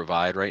normally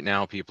provide right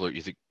now.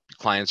 You think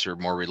clients are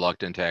more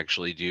reluctant to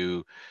actually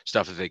do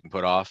stuff that they can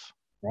put off?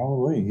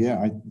 Probably,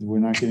 yeah. We're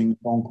not getting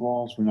phone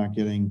calls. We're not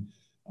getting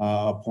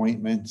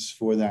appointments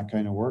for that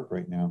kind of work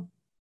right now.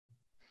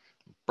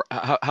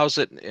 How's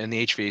it in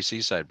the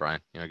HVAC side,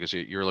 Brian? Because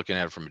you're looking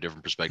at it from a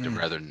different perspective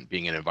rather than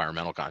being an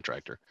environmental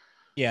contractor.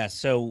 Yeah.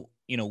 So,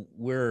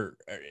 we're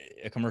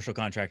a commercial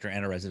contractor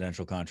and a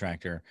residential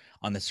contractor.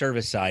 On the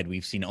service side,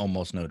 we've seen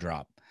almost no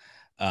drop.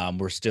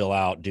 We're still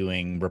out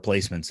doing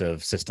replacements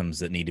of systems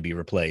that need to be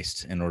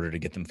replaced in order to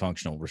get them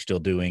functional. We're still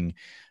doing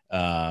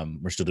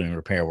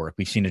repair work.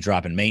 We've seen a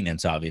drop in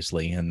maintenance,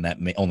 obviously, and that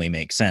only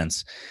makes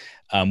sense.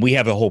 We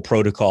have a whole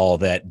protocol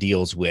that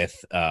deals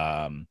with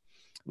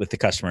the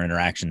customer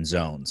interaction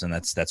zones, and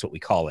that's what we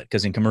call it.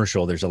 Because in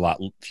commercial, there's a lot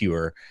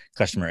fewer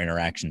customer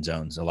interaction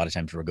zones. A lot of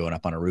times we're going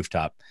up on a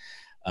rooftop.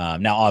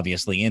 Now,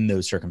 obviously, in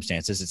those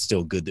circumstances, it's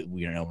still good that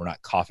we're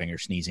not coughing or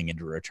sneezing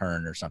into a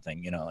return or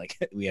something. Like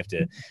we have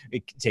to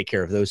take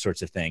care of those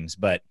sorts of things.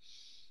 But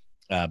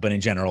in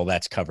general,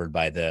 that's covered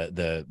by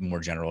the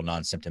more general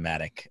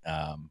non-symptomatic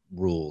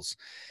rules.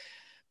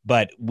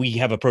 But we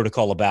have a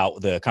protocol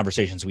about the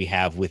conversations we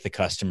have with the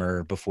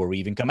customer before we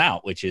even come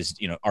out, which is,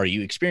 are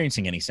you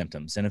experiencing any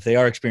symptoms? And if they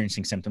are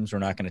experiencing symptoms, we're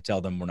not going to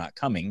tell them we're not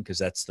coming, because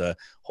that's the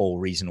whole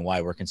reason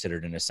why we're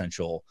considered an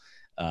essential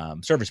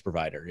service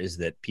provider, is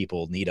that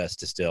people need us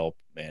to still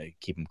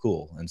keep them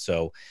cool. And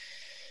so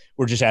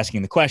we're just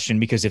asking the question,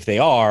 because if they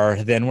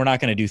are, then we're not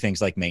going to do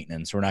things like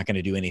maintenance. We're not going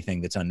to do anything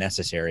that's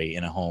unnecessary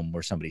in a home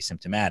where somebody's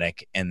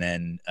symptomatic. And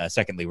then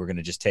secondly, we're going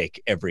to just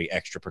take every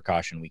extra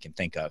precaution we can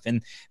think of.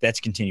 And that's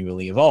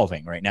continually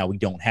evolving. Right now, we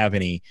don't have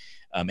any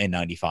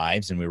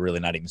N95s, and we're really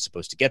not even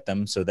supposed to get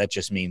them. So that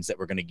just means that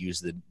we're going to use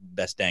the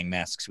best dang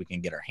masks we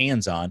can get our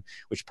hands on,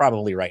 which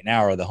probably right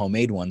now are the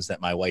homemade ones that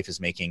my wife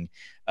is making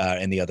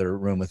in the other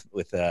room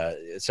with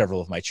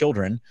several of my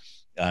children.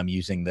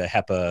 Using the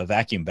HEPA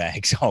vacuum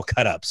bags all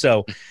cut up.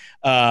 So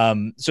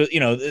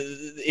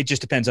it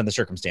just depends on the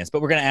circumstance,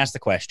 but we're going to ask the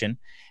question,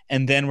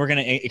 and then we're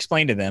going to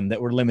explain to them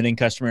that we're limiting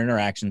customer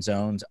interaction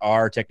zones.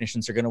 Our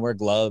technicians are going to wear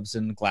gloves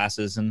and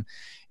glasses and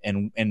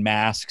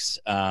masks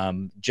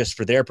just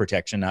for their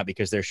protection, not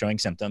because they're showing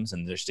symptoms,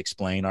 and just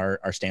explain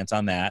our stance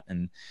on that,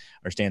 and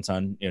our stance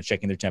on,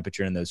 checking their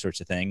temperature and those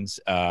sorts of things.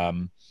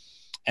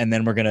 And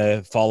then we're going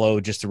to follow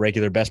just the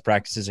regular best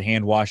practices of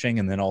hand washing,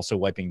 and then also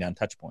wiping down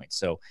touch points.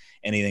 So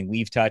anything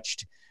we've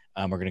touched,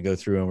 we're going to go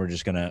through, and we're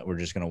just going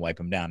to wipe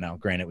them down. Now,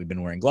 granted, we've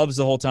been wearing gloves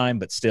the whole time,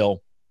 but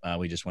still,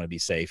 we just want to be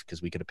safe,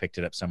 because we could have picked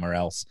it up somewhere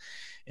else.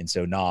 And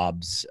so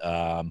knobs,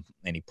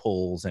 any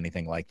pulls,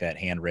 anything like that,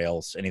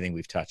 handrails, anything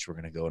we've touched, we're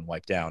going to go and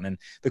wipe down. And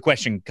the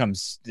question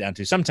comes down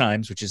to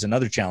sometimes, which is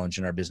another challenge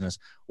in our business,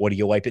 what do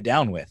you wipe it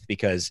down with?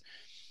 Because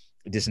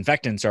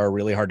disinfectants are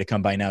really hard to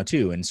come by now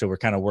too. And so we're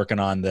kind of working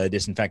on the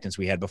disinfectants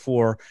we had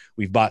before.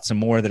 We've bought some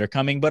more that are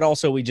coming, but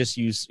also we just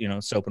use,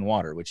 soap and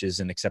water, which is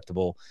an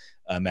acceptable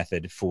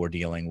method for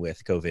dealing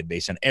with COVID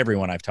based on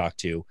everyone I've talked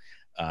to,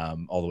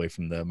 all the way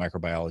from the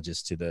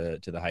microbiologist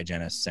to the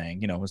hygienist,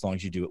 saying, as long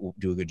as you do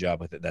a good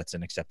job with it, that's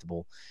an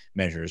acceptable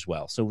measure as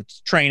well. So it's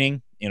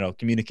training,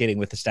 communicating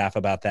with the staff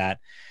about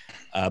that.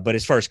 But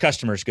as far as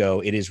customers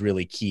go, it is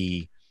really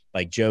key,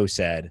 like Joe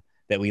said,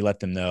 that we let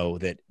them know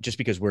that just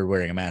because we're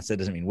wearing a mask, that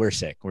doesn't mean we're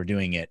sick. We're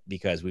doing it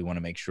because we want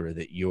to make sure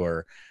that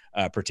you're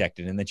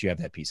protected and that you have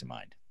that peace of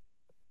mind.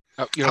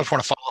 I just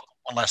want to follow up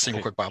one last thing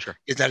real quick, Bob. Sure.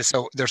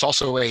 So there's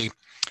also a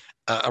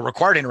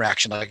required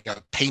interaction, like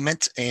a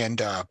payment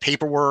and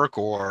paperwork,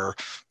 or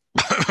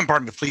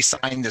pardon me, please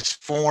sign this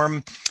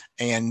form.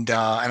 And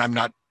I'm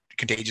not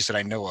contagious that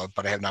I know of,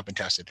 but I have not been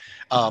tested.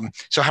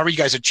 So how are you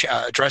guys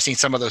addressing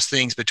some of those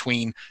things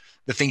between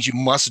the things you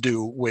must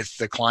do with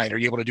the client? Are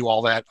you able to do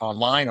all that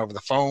online, over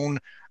the phone,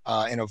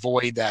 and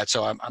avoid that?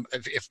 So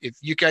if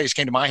you guys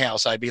came to my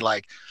house, I'd be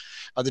like,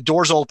 the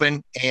door's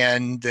open,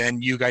 and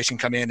then you guys can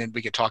come in and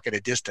we could talk at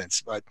a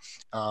distance. But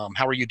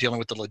how are you dealing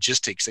with the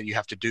logistics that you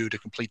have to do to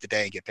complete the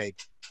day and get paid?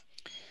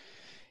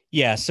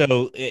 Yeah.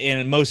 So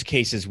in most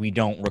cases, we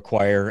don't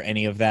require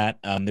any of that.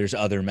 There's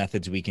other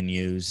methods we can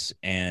use,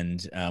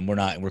 and we're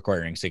not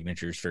requiring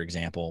signatures, for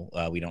example.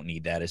 We don't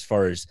need that. As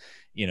far as,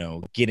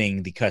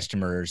 getting the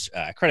customer's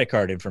credit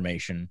card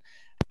information,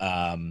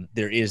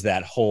 there is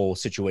that whole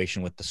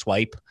situation with the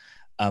swipe.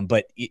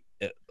 But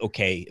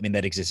okay, I mean,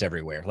 that exists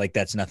everywhere. Like,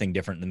 that's nothing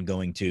different than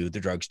going to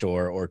the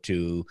drugstore or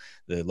to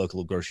the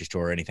local grocery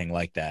store or anything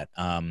like that.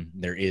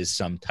 There is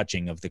some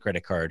touching of the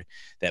credit card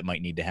that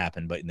might need to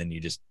happen, but then you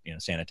just,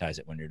 sanitize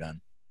it when you're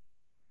done.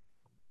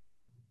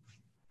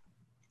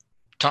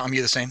 Tom,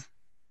 you the same?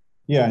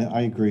 Yeah,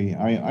 I agree.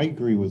 I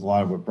agree with a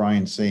lot of what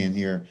Brian's saying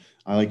here.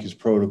 I like his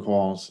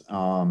protocols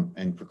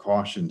and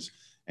precautions.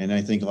 And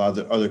I think a lot of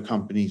the other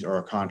companies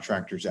or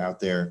contractors out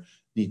there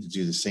need to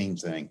do the same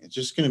thing. It's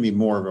just going to be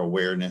more of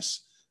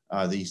awareness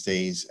these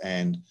days,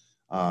 and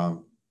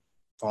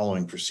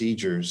following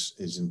procedures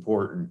is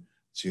important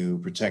to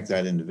protect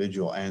that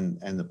individual and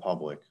the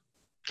public.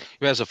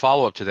 As a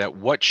follow-up to that,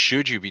 what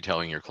should you be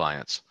telling your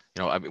clients?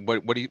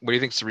 What do you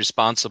think is the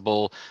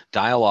responsible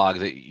dialogue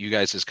that you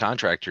guys as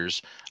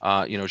contractors,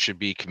 should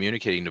be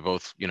communicating to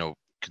both,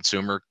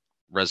 consumer,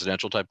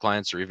 residential type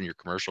clients, or even your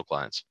commercial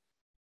clients?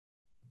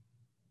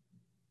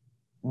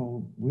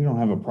 Well, we don't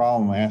have a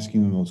problem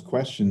asking them those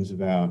questions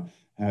about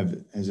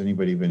has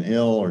anybody been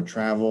ill or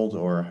traveled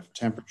or have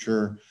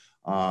temperature.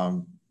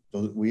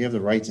 We have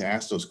the right to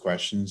ask those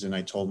questions. And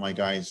I told my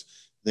guys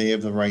they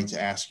have the right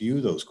to ask you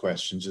those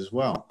questions as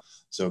well.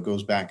 So it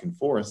goes back and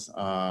forth,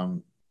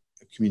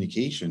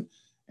 communication.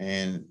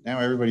 And now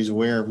everybody's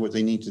aware of what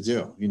they need to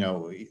do. You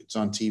know, it's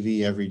on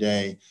TV every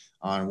day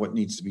on what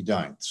needs to be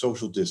done.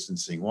 Social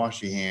distancing,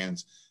 wash your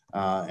hands,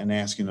 and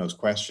asking those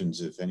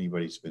questions if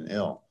anybody's been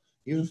ill.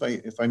 Even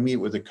if I meet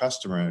with a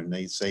customer and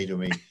they say to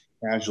me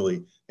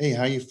casually, "Hey,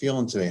 how you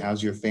feeling today?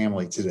 How's your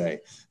family today?"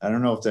 I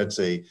don't know if that's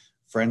a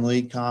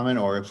friendly comment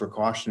or a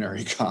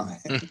precautionary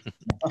comment.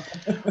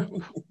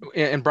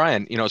 And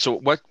Brian, you know, so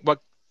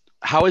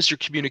how is your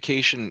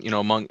communication, you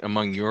know,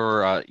 among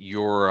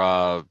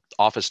your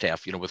office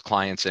staff, you know, with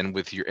clients and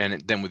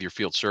then with your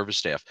field service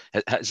staff?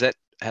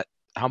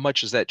 How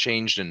much has that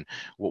changed, and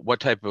what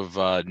type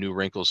of new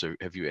wrinkles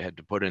have you had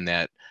to put in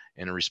that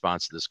in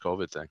response to this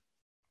COVID thing?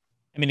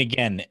 I mean,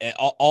 again,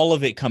 all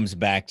of it comes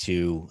back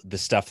to the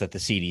stuff that the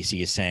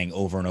CDC is saying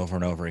over and over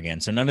and over again.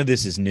 So none of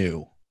this is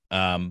new,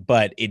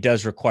 but it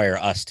does require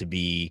us to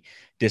be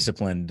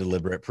disciplined,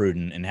 deliberate,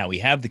 prudent in how we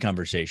have the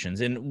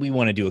conversations. And we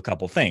want to do a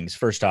couple things.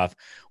 First off,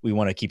 we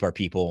want to keep our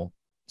people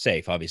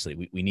safe.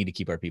 Obviously, we need to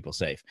keep our people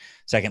safe.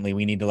 Secondly,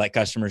 we need to let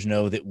customers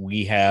know that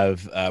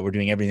we're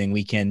doing everything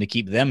we can to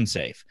keep them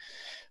safe.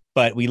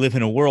 But we live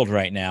in a world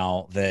right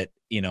now that,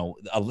 you know,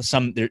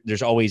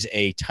 there's always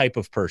a type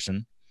of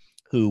person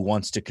who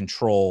wants to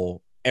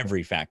control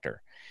every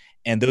factor.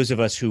 And those of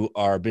us who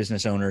are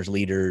business owners,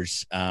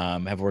 leaders,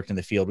 have worked in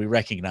the field, we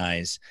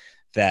recognize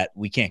that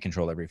we can't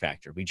control every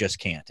factor. We just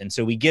can't. And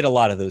so we get a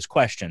lot of those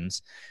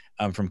questions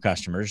from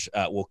customers.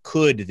 Well,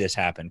 could this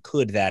happen?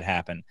 Could that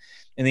happen?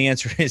 And the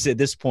answer is, at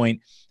this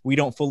point, we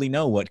don't fully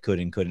know what could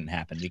and couldn't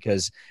happen,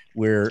 because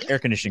we're air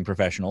conditioning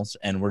professionals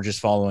and we're just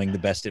following the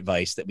best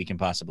advice that we can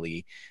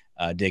possibly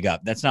dig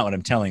up. That's not what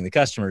I'm telling the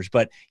customers,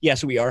 but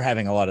yes, we are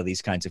having a lot of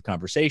these kinds of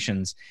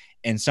conversations.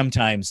 And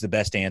sometimes the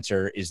best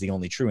answer is the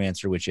only true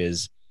answer, which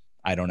is,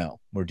 I don't know.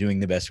 We're doing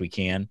the best we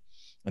can.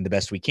 And the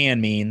best we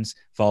can means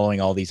following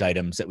all these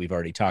items that we've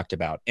already talked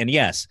about. And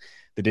yes,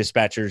 the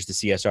dispatchers, the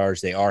CSRs,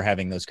 they are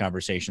having those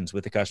conversations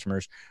with the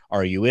customers.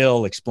 Are you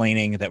ill?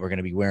 Explaining that we're going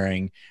to be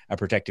wearing a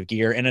protective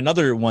gear. And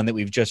another one that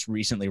we've just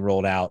recently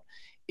rolled out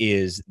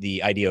is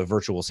the idea of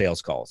virtual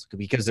sales calls,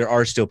 because there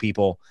are still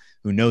people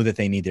who know that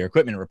they need their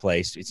equipment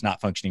replaced. It's not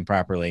functioning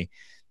properly.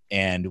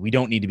 And we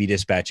don't need to be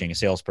dispatching a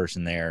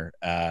salesperson there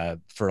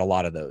for a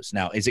lot of those.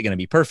 Now, is it going to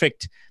be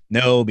perfect?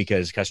 No,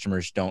 because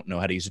customers don't know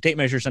how to use a tape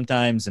measure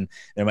sometimes, and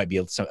there might be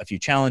a few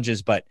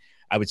challenges, but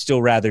I would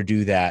still rather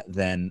do that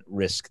than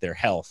risk their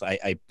health.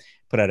 I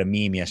put out a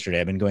meme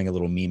yesterday. I've been going a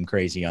little meme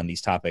crazy on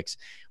these topics,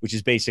 which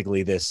is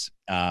basically this,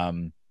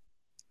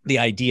 the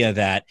idea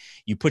that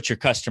you put your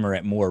customer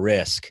at more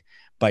risk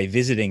by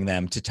visiting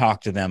them to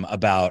talk to them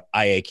about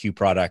IAQ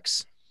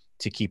products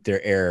to keep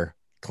their air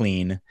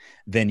clean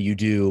than you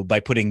do by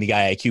putting the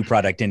IAQ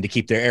product in to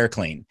keep their air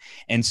clean.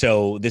 And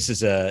so this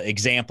is an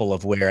example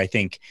of where I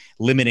think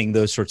limiting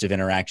those sorts of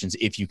interactions,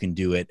 if you can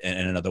do it in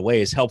another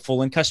way, is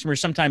helpful. And customers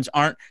sometimes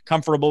aren't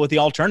comfortable with the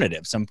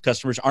alternative. Some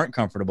customers aren't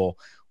comfortable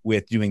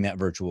with doing that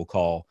virtual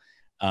call.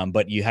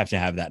 But you have to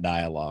have that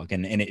dialogue,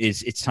 and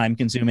it's time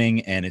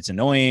consuming and it's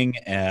annoying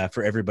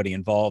for everybody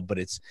involved, but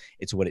it's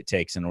what it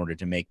takes in order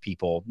to make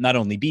people not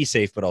only be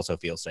safe, but also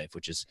feel safe,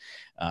 which is,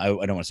 I don't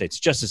want to say it's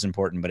just as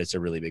important, but it's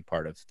a really big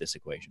part of this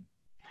equation.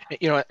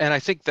 You know, and I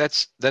think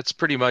that's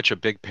pretty much a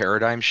big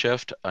paradigm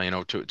shift, you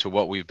know, to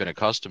what we've been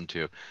accustomed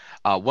to.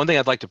 One thing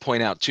I'd like to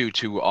point out too,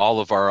 to all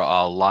of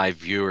our live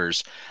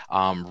viewers,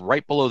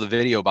 right below the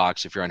video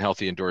box, if you're on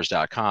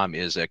healthyindoors.com,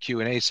 is a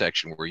Q&A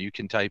section where you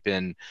can type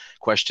in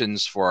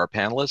questions for our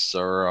panelists,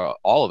 or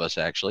all of us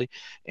actually,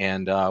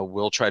 and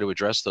we'll try to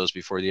address those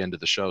before the end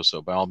of the show.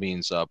 So by all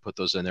means, put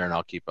those in there, and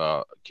I'll keep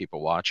a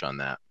watch on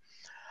that.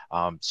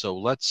 So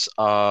let's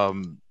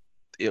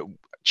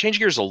change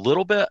gears a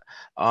little bit.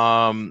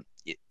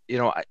 You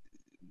know,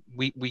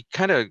 we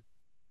kind of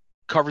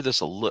covered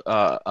this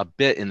a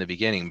bit in the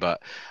beginning,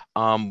 but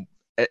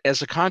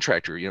as a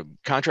contractor, you know,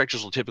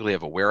 contractors will typically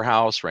have a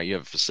warehouse, right? You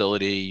have a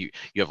facility,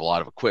 you have a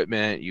lot of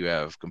equipment, you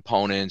have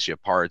components, you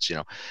have parts, you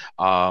know,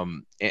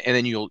 and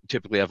then you'll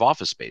typically have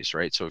office space,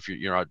 right? So if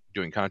you're out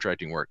doing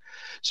contracting work,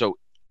 so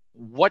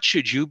what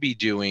should you be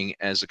doing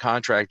as a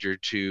contractor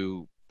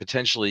to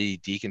potentially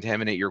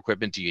decontaminate your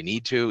equipment? Do you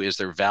need to? Is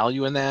there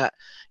value in that?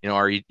 You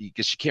know,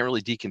 because you can't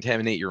really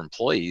decontaminate your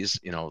employees,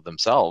 you know,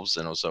 themselves,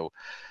 you know, so,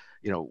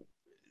 you know,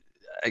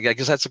 I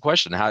guess that's the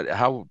question.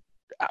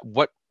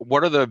 What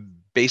are the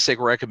basic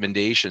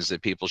recommendations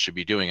that people should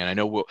be doing? And I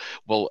know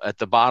we'll at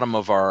the bottom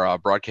of our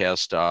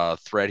broadcast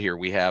thread here,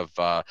 we have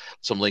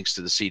some links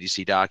to the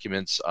CDC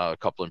documents. A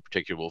couple in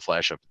particular will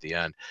flash up at the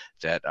end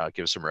that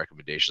give some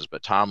recommendations.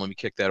 But Tom, let me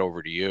kick that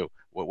over to you.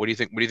 What do you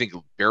think? What do you think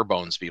bare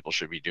bones people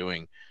should be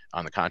doing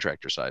on the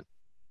contractor side?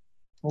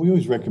 Well, we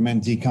always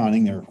recommend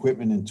deconning their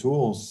equipment and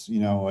tools. You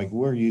know, like,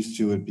 we're used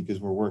to it because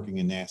we're working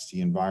in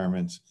nasty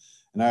environments,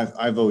 and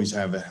I've always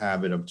have a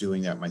habit of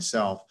doing that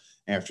myself.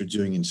 after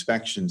doing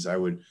inspections, I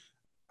would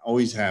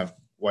always have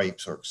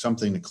wipes or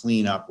something to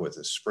clean up with,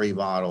 a spray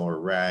bottle or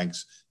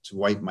rags to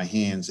wipe my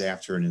hands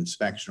after an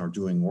inspection or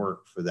doing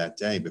work for that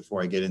day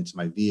before I get into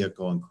my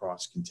vehicle and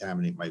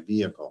cross-contaminate my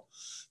vehicle.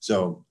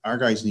 So our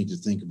guys need to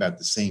think about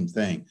the same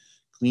thing,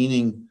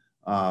 cleaning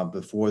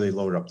before they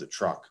load up the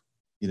truck,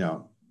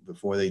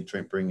 before they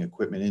bring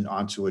equipment in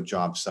onto a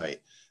job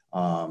site.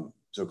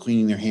 So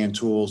cleaning their hand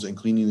tools and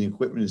cleaning the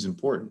equipment is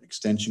important.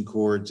 Extension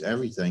cords,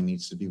 everything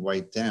needs to be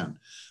wiped down.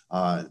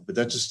 But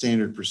that's a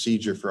standard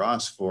procedure for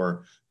us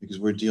because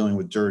we're dealing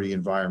with dirty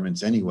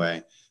environments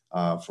anyway,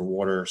 for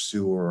water,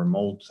 sewer, or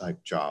mold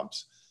type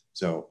jobs.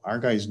 So our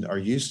guys are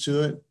used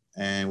to it,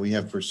 and we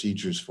have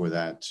procedures for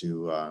that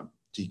to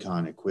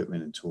decon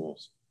equipment and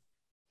tools.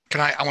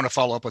 I want to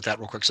follow up with that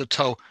real quick.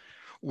 So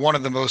one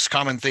of the most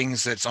common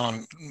things that's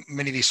on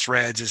many of these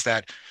threads is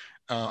that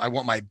I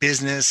want my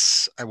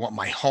business, I want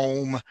my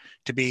home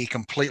to be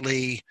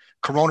completely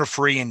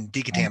corona-free and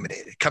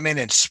decontaminated. Come in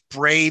and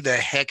spray the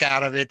heck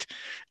out of it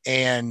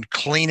and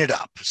clean it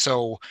up.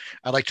 So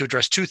I'd like to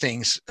address two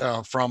things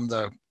from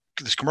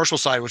this commercial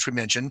side, which we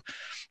mentioned,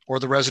 or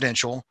the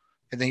residential.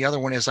 And then the other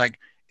one is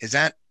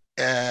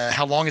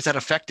how long is that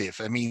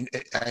effective? I mean,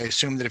 I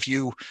assume that if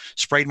you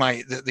sprayed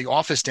the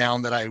office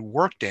down that I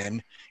worked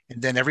in,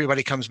 and then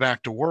everybody comes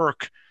back to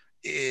work,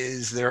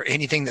 is there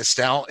anything that's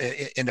still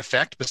in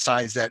effect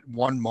besides that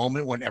one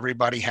moment when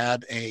everybody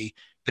had a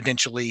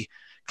potentially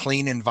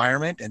clean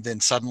environment and then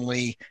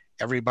suddenly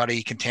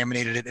everybody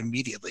contaminated it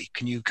immediately?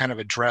 Can you kind of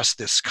address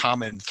this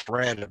common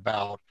thread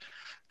about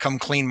come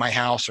clean my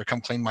house or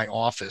come clean my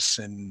office,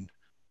 and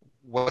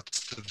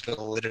what's the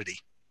validity?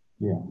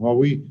 Yeah, well,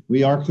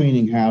 we are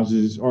cleaning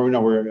houses, or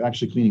no, we're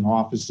actually cleaning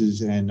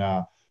offices and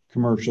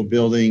commercial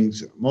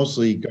buildings,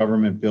 mostly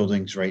government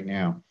buildings right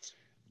now.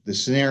 The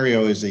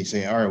scenario is they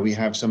say, all right, we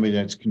have somebody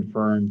that's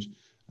confirmed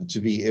to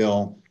be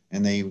ill,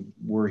 and they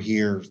were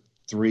here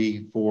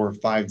 3, 4,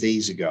 5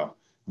 days ago.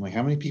 I'm like,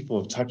 how many people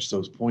have touched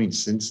those points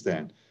since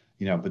then?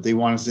 But they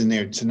want us in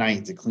there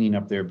tonight to clean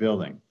up their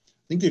building.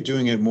 I think they're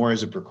doing it more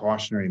as a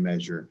precautionary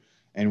measure.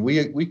 And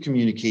we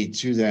communicate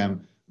to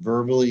them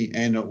verbally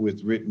and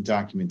with written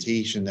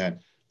documentation that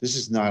this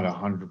is not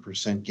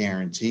 100%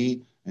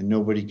 guarantee, and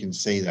nobody can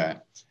say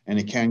that. And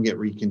it can get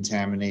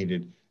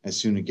recontaminated as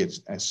soon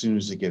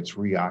as it gets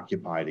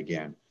reoccupied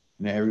again.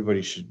 And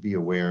everybody should be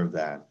aware of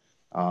that.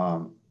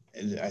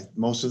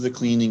 Most of the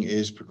cleaning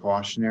is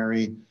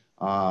precautionary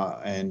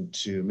and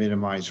to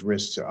minimize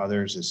risk to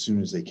others as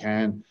soon as they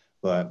can.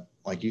 But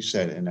like you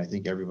said, and I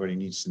think everybody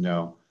needs to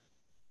know,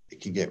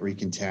 it can get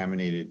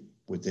recontaminated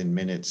within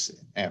minutes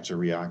after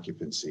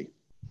reoccupancy.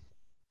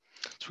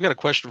 So we got a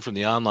question from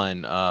the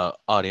online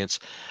audience.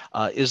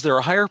 Is there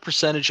a higher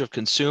percentage of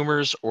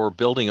consumers or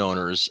building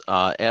owners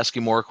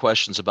asking more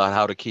questions about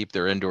how to keep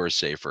their indoors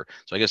safer?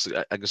 So I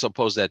guess I'll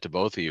pose that to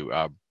both of you.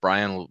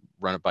 Brian, will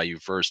run it by you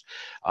first.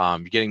 You're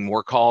getting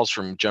more calls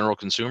from general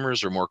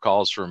consumers or more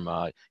calls from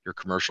your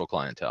commercial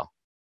clientele?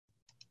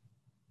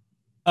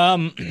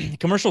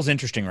 Commercial is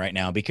interesting right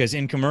now because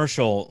in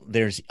commercial,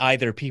 there's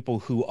either people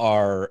who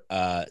are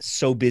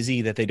so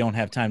busy that they don't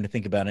have time to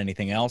think about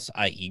anything else,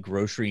 i.e.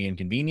 grocery and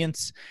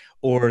convenience,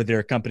 or there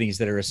are companies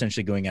that are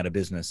essentially going out of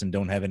business and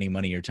don't have any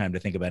money or time to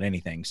think about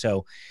anything.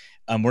 So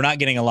we're not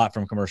getting a lot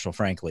from commercial,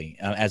 frankly,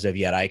 as of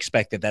yet. I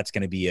expect that that's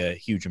going to be a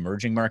huge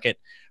emerging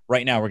market.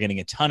 Right now, we're getting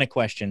a ton of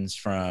questions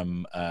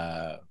from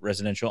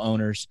residential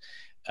owners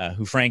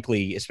who,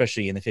 frankly,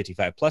 especially in the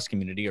 55 plus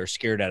community, are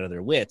scared out of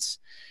their wits.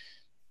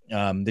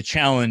 The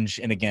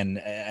challenge, and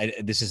again,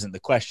 this isn't the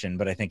question,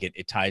 but I think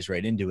it ties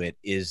right into it,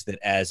 is that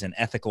as an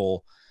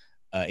ethical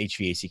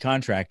HVAC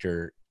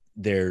contractor,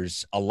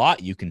 there's a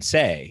lot you can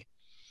say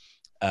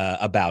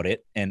about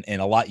it and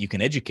a lot you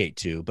can educate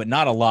to, but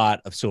not a lot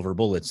of silver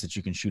bullets that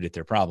you can shoot at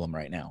their problem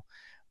right now.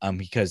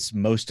 Because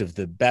most of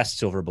the best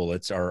silver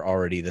bullets are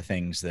already the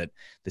things that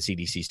the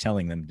CDC is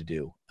telling them to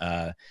do.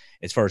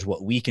 As far as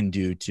what we can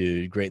do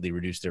to greatly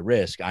reduce their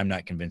risk, I'm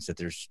not convinced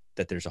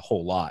that there's a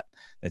whole lot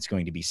that's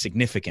going to be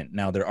significant.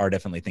 Now, there are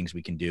definitely things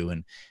we can do,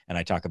 and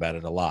I talk about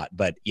it a lot.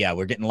 But yeah,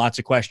 we're getting lots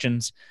of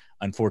questions.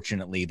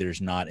 Unfortunately,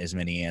 there's not as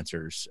many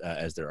answers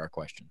as there are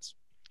questions.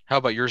 How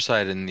about your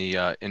side in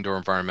the indoor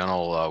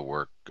environmental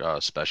work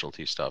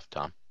specialty stuff,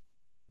 Tom?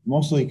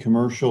 Mostly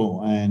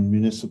commercial and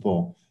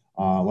municipal.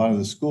 A lot of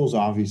the schools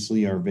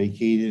obviously are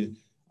vacated,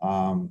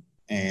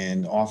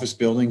 and office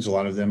buildings, a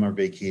lot of them are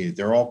vacated.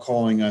 They're all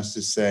calling us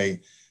to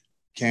say,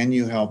 can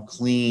you help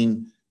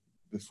clean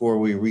before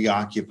we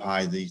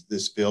reoccupy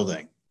this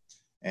building?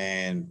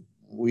 And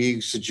we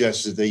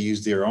suggested they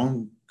use their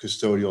own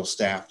custodial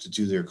staff to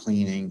do their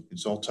cleaning.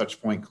 It's all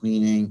touch point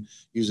cleaning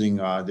using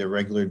their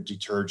regular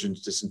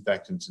detergents,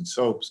 disinfectants, and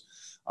soaps.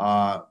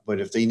 But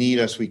if they need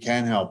us, we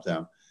can help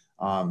them.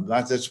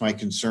 That's my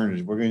concern,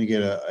 is we're going to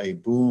get a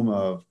boom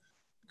of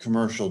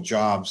commercial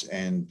jobs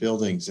and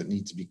buildings that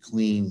need to be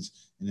cleaned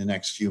in the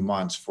next few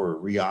months for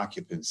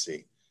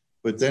reoccupancy.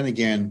 But then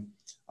again,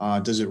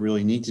 does it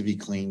really need to be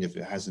cleaned if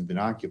it hasn't been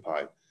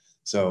occupied?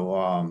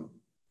 So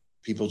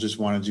people just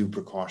want to do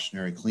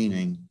precautionary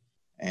cleaning,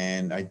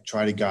 and I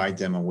try to guide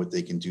them on what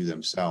they can do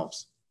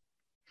themselves.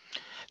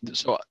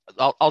 So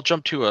I'll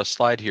jump to a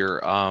slide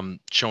here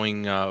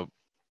showing the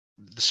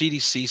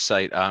CDC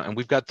site, and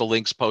we've got the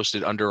links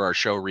posted under our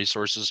show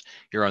resources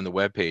here on the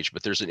webpage,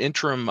 but there's an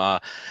interim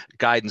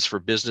guidance for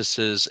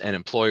businesses and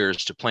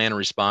employers to plan and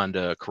respond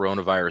to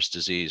coronavirus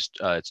disease.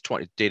 It's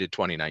dated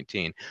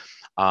 2019.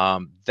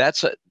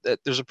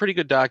 There's a pretty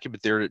good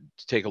document there to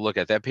take a look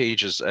at. That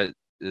page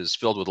is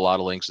filled with a lot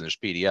of links, and there's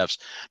PDFs.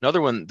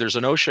 Another one, there's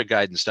an OSHA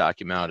guidance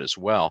document out as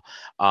well.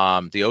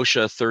 The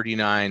OSHA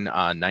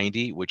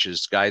 3990, which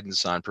is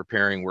guidance on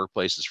preparing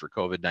workplaces for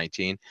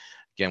COVID-19.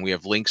 Again, we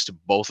have links to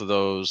both of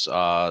those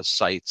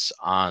sites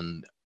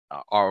on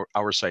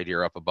our site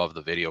here up above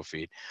the video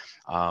feed.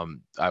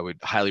 I would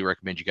highly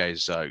recommend you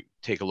guys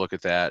take a look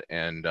at that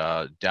and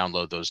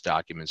download those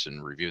documents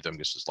and review them,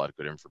 because there's a lot of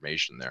good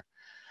information there.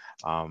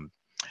 I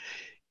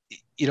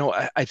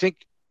think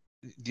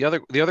the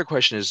other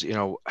question is,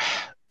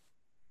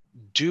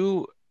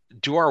 do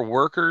our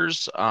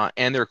workers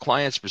and their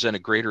clients present a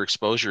greater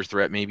exposure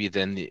threat maybe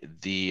than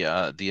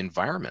the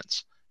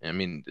environments? I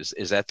mean,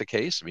 is that the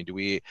case? I mean, do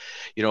we,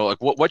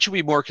 what should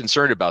we be more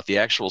concerned about? The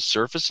actual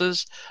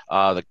surfaces,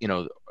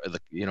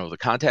 the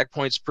contact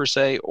points per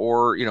se,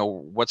 or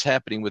what's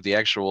happening with the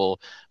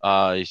actual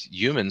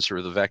humans who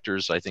are the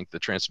vectors? I think the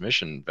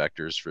transmission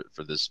vectors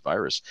for this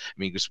virus. I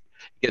mean, because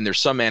again, there's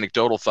some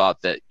anecdotal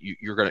thought that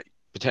you're going to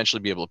potentially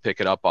be able to pick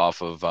it up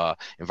off of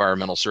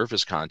environmental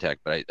surface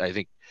contact, but I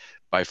think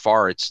by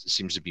far it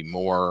seems to be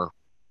more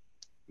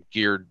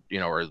geared,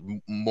 or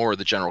more of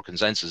the general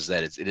consensus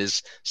that it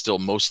is still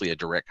mostly a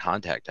direct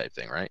contact type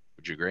thing, right?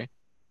 Would you agree?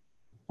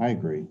 I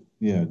agree.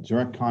 Yeah,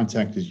 direct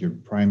contact is your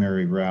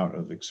primary route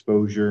of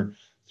exposure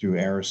through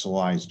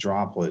aerosolized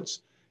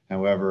droplets.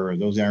 However,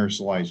 those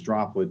aerosolized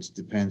droplets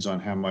depends on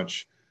how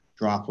much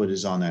droplet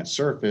is on that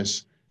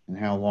surface and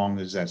how long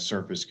is that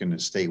surface going to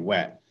stay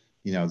wet.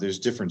 There's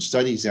different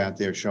studies out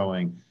there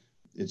showing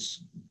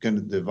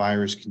the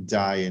virus can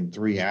die in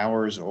 3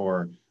 hours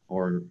or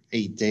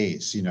 8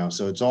 days,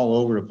 so it's all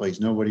over the place.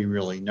 Nobody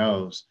really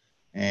knows.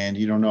 And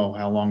you don't know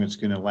how long it's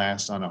going to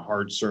last on a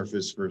hard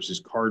surface versus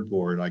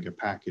cardboard, like a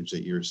package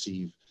that you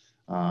receive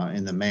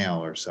in the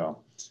mail or so.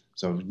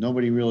 So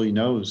nobody really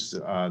knows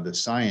the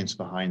science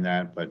behind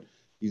that, but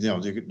there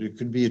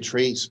could be a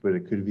trace, but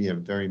it could be a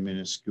very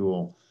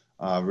minuscule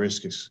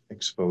risk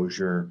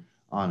exposure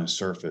on a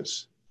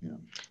surface.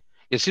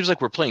 It seems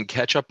like we're playing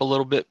catch up a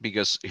little bit,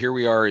 because here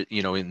we are,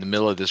 in the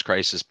middle of this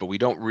crisis, but we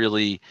don't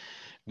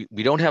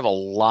have a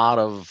lot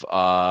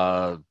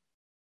of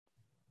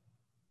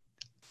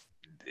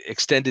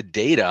extended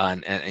data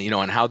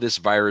on how this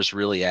virus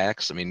really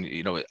acts. I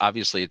mean,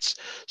 obviously it's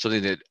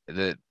something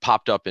that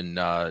popped up in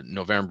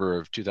November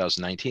of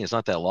 2019. It's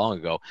not that long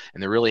ago,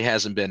 and there really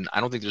hasn't been. I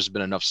don't think there's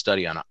been enough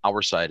study on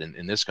our side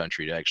in this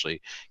country to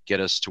actually get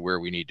us to where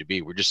we need to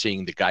be. We're just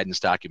seeing the guidance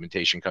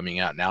documentation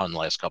coming out now in the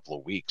last couple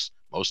of weeks,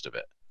 most of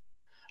it.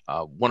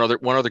 One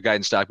other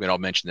guidance document I'll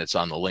mention that's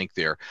on the link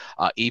there.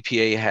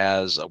 EPA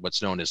has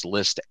what's known as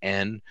List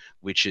N,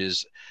 which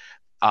is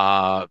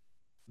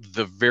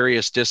the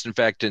various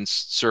disinfectants,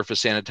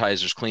 surface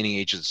sanitizers, cleaning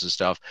agents, and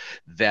stuff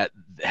that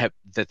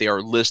they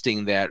are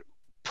listing that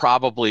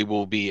probably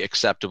will be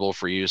acceptable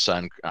for use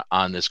on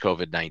this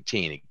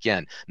COVID-19.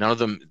 Again, none of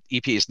them.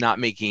 EPA is not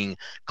making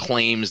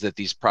claims that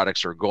these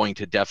products are going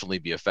to definitely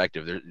be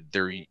effective.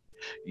 They're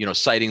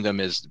citing them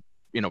as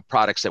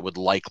products that would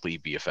likely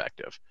be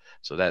effective.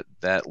 So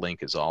that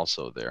link is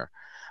also there.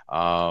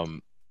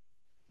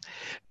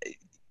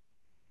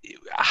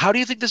 How do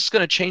you think this is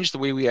going to change the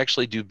way we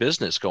actually do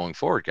business going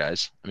forward,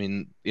 guys? I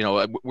mean,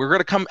 we're going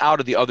to come out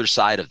of the other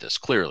side of this,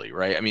 clearly,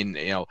 right? I mean,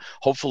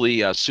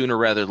 hopefully sooner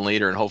rather than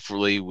later, and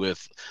hopefully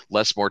with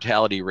less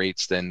mortality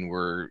rates than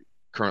we're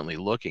currently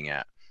looking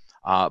at.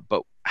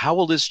 But how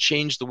will this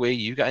change the way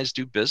you guys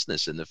do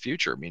business in the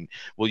future? I mean,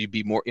 will you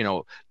be more,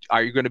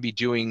 are you going to be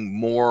doing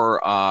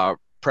more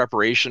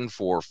preparation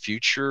for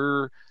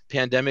future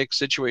pandemic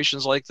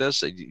situations like this?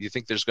 Do you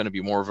think there's going to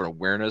be more of an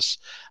awareness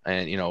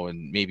and,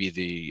 and maybe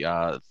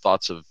the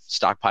thoughts of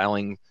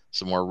stockpiling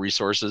some more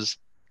resources?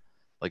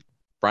 Like,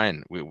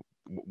 Brian,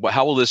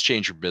 how will this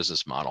change your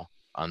business model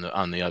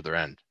on the other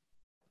end?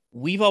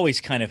 We've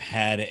always kind of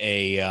had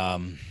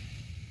a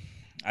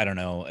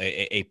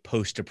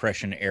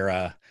post-depression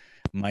era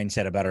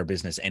mindset about our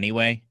business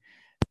anyway,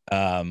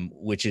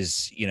 which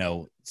is,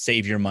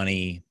 save your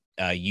money,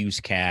 use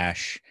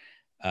cash,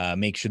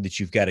 make sure that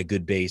you've got a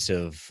good base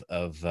of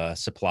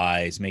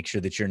supplies, make sure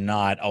that you're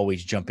not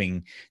always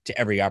jumping to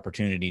every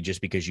opportunity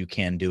just because you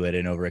can do it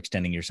and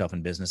overextending yourself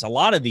in business. A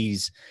lot of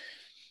these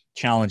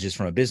challenges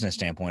from a business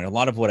standpoint, a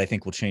lot of what I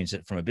think will change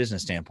it from a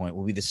business standpoint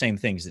will be the same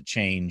things that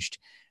changed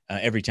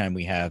every time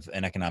we have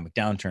an economic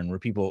downturn, where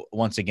people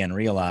once again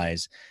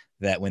realize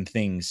that when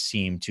things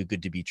seem too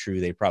good to be true,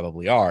 they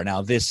probably are.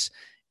 Now, this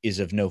is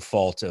of no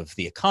fault of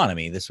the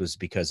economy. This was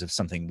because of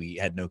something we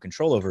had no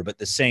control over, but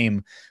the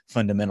same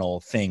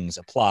fundamental things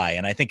apply.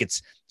 And I think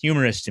it's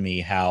humorous to me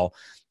how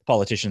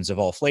politicians of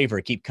all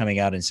flavor keep coming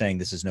out and saying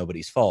this is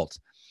nobody's fault.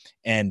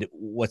 And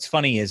what's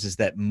funny is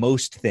that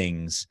most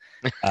things,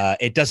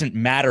 it doesn't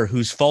matter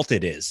whose fault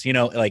it is.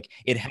 Like,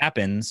 it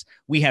happens.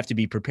 We have to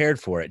be prepared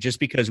for it. Just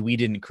because we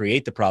didn't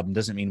create the problem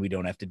doesn't mean we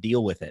don't have to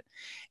deal with it.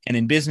 And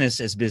in business,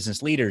 as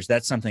business leaders,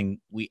 that's something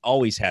we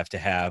always have to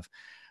have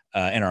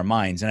in our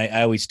minds. And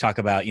I always talk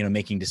about,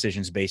 making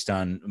decisions based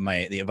on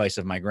the advice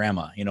of my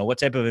grandma. What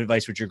type of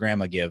advice would your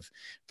grandma give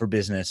for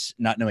business,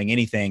 not knowing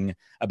anything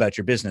about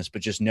your business,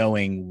 but just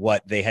knowing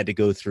what they had to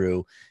go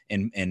through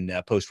in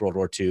post World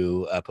War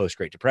II, post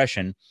Great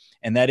Depression.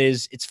 And that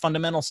is, it's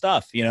fundamental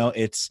stuff.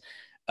 It's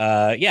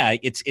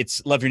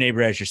love your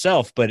neighbor as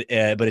yourself, but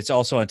it's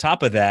also on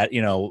top of that,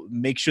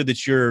 make sure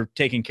that you're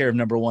taking care of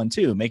number one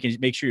too.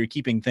 Make sure you're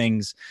keeping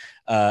things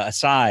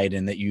aside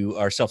and that you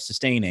are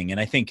self-sustaining. And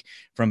I think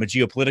from a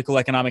geopolitical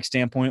economic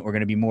standpoint, we're going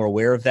to be more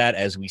aware of that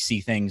as we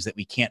see things that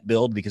we can't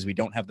build because we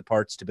don't have the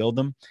parts to build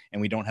them, and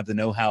we don't have the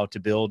know-how to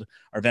build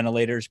our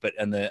ventilators. But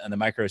on the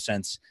micro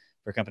sense,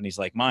 for companies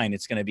like mine,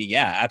 it's going to be,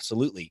 yeah,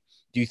 absolutely.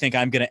 Do you think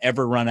I'm going to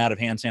ever run out of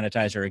hand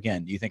sanitizer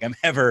again? Do you think I'm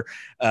ever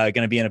going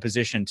to be in a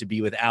position to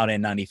be without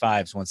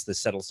N95s once this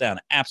settles down?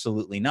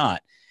 Absolutely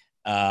not.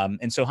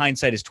 And so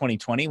hindsight is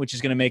 2020, which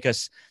is going to make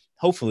us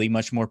hopefully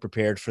much more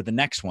prepared for the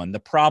next one. The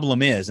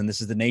problem is, and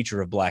this is the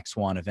nature of black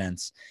swan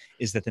events,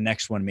 is that the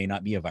next one may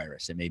not be a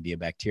virus. It may be a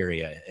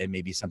bacteria. It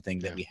may be something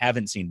that we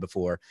haven't seen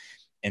before.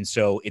 And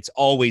so it's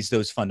always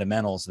those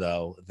fundamentals,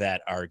 though,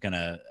 that are going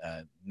to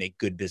make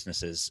good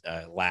businesses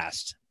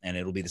last. And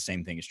it'll be the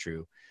same thing is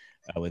true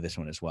with this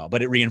one as well.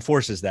 But it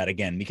reinforces that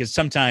again, because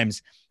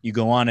sometimes you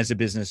go on as a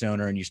business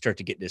owner and you start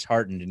to get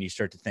disheartened and you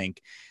start to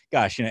think,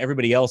 gosh,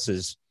 everybody else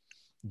is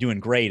doing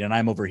great. And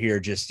I'm over here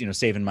just,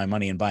 saving my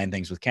money and buying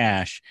things with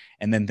cash.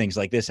 And then things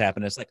like this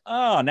happen. It's like,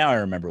 oh, now I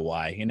remember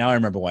why. Now I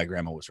remember why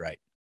grandma was right.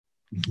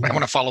 I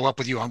want to follow up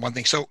with you on one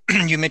thing. So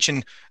you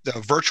mentioned the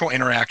virtual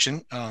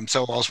interaction.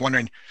 So I was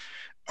wondering,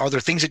 are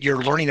there things that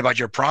you're learning about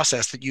your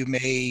process that you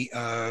may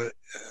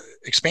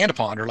expand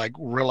upon, or like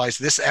realize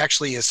this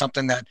actually is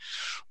something that,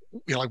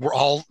 like we're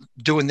all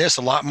doing this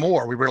a lot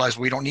more. We realize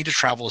we don't need to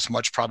travel as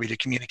much probably to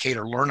communicate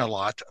or learn a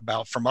lot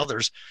about from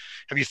others.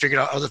 Have you figured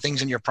out other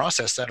things in your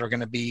process that are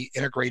going to be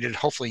integrated,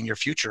 hopefully in your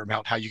future,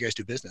 about how you guys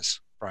do business,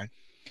 Brian?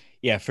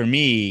 Yeah, for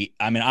me,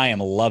 I am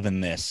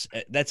loving this.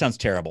 That sounds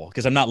terrible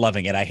because I'm not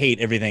loving it. I hate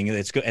everything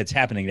that's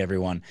happening to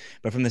everyone.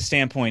 But from the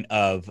standpoint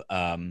of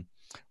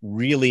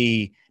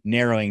really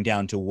narrowing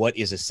down to what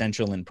is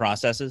essential in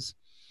processes,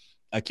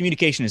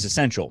 communication is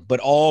essential, but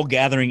all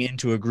gathering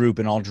into a group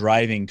and all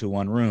driving to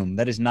one room,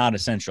 that is not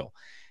essential.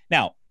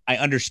 Now, I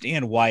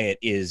understand why it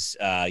is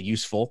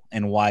useful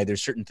and why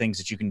there's certain things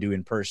that you can do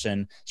in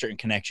person, certain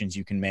connections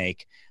you can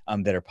make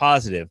that are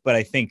positive. But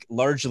I think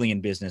largely in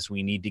business,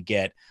 we need to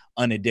get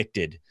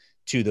unaddicted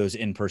to those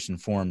in-person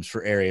forms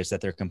for areas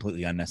that they're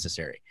completely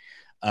unnecessary.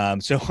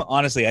 So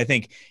honestly, I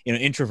think,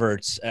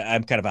 introverts,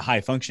 I'm kind of a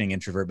high functioning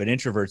introvert, but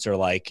introverts are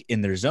like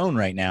in their zone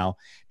right now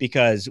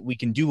because we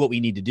can do what we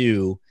need to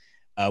do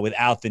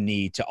without the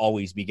need to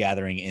always be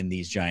gathering in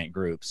these giant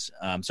groups.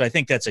 So I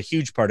think that's a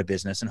huge part of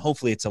business. And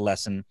hopefully it's a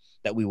lesson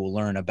that we will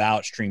learn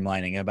about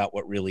streamlining, about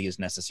what really is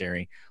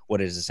necessary,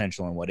 what is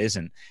essential and what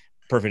isn't.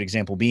 Perfect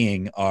example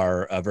being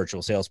our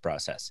virtual sales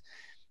process.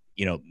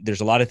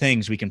 There's a lot of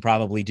things we can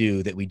probably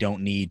do that we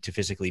don't need to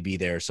physically be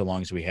there, so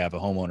long as we have a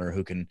homeowner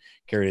who can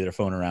carry their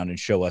phone around and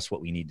show us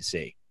what we need to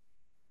see.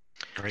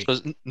 Great. So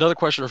another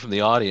question from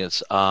the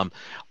audience.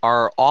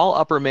 Are all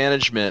upper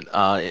management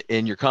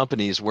in your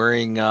companies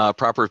wearing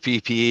proper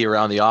PPE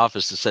around the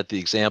office to set the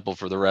example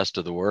for the rest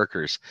of the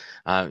workers?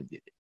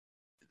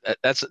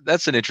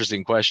 That's an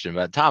interesting question.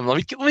 But Tom, let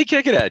me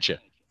kick it at you.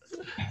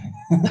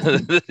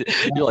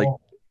 You're like,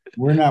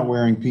 we're not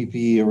wearing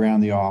PPE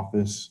around the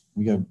office.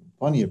 We got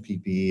plenty of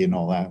PPE and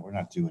all that. We're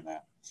not doing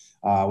that.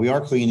 We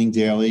are cleaning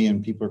daily,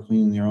 and people are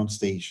cleaning their own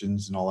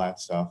stations and all that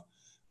stuff.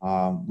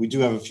 We do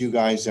have a few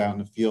guys out in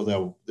the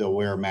field they'll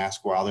wear a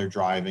mask while they're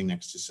driving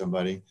next to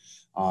somebody.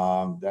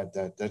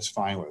 That's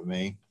fine with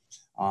me.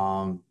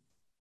 No,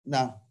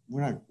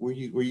 we're not.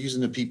 We're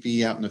using the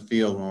PPE out in the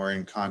field when we're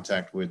in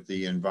contact with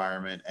the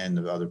environment and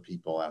the other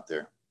people out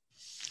there.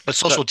 But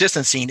social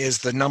distancing is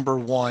the number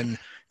one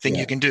thing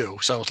you can do.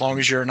 So as long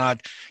as you're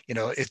not,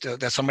 if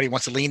that somebody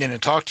wants to lean in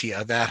and talk to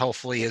you, that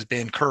hopefully has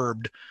been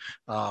curbed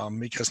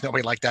because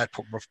nobody liked that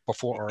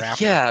before or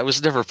after. Yeah, it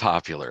was never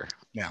popular.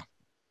 Yeah.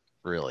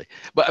 Really.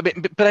 But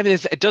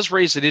it does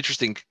raise an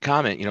interesting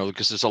comment,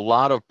 because there's a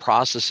lot of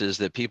processes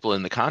that people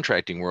in the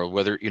contracting world,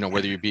 whether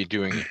you be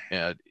doing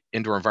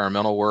indoor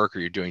environmental work or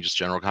you're doing just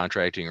general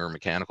contracting or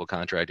mechanical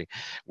contracting,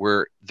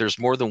 where there's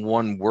more than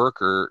one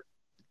worker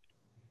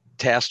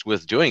tasked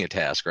with doing a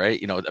task, right?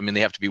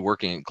 They have to be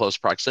working in close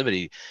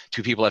proximity.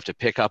 Two people have to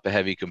pick up a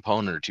heavy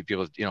component, or two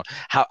people,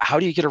 how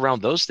do you get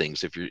around those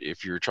things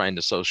if you're trying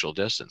to social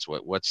distance?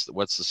 What's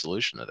the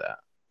solution to that?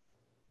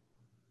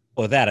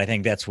 Well, I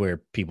think that's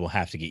where people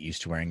have to get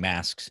used to wearing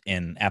masks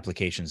in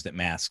applications that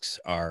masks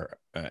are,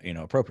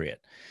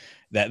 appropriate.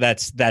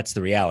 That's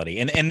the reality.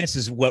 And this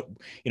is what,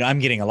 I'm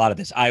getting a lot of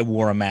this. I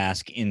wore a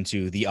mask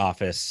into the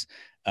office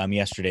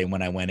yesterday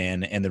when I went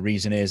in. And the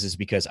reason is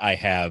because I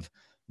have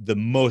the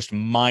most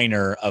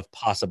minor of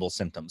possible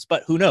symptoms.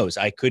 But who knows?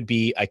 I could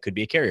be a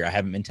carrier. I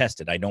haven't been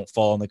tested. I don't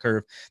fall on the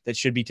curve that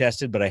should be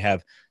tested, but I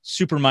have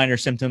super minor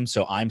symptoms,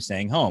 so I'm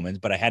staying home.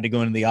 But I had to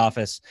go into the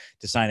office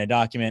to sign a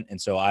document,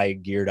 and so I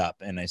geared up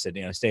and I said,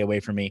 stay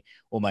away from me.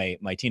 Well,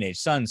 my teenage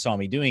son saw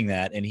me doing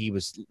that, and he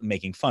was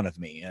making fun of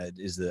me.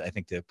 I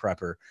think the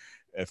proper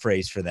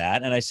phrase for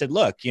that. And I said,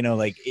 look,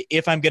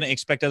 if I'm going to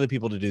expect other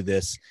people to do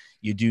this,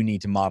 you do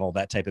need to model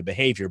that type of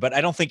behavior. But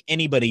I don't think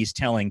anybody's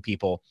telling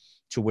people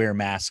to wear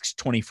masks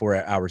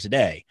 24 hours a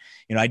day.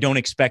 I don't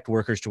expect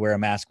workers to wear a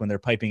mask when they're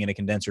piping in a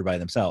condenser by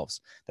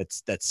themselves.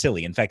 That's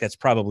silly. In fact, that's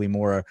probably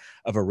more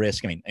of a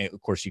risk. I mean, of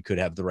course, you could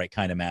have the right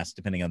kind of mask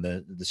depending on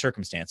the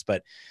circumstance,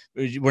 but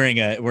wearing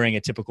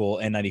a typical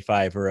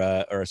N95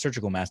 or a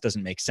surgical mask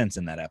doesn't make sense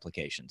in that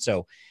application.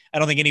 So I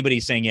don't think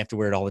anybody's saying you have to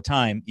wear it all the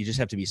time. You just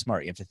have to be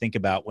smart. You have to think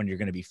about when you're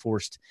going to be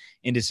forced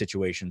into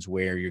situations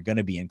where you're going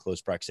to be in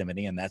close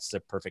proximity, and that's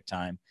the perfect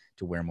time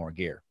to wear more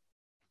gear.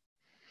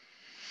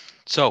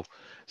 So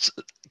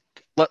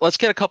let's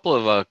get a couple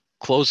of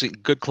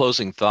good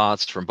closing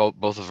thoughts from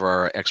both of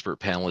our expert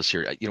panelists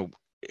here.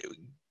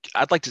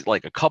 I'd like to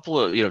a couple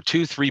of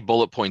 2-3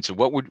 bullet points of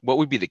what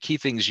would be the key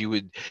things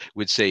you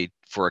would say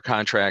for a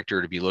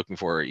contractor to be looking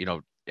for,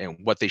 and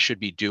what they should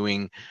be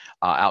doing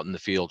out in the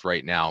field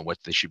right now, what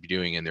they should be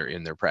doing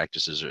in their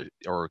practices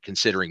or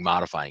considering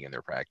modifying in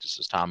their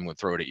practices. Tom, I'm going to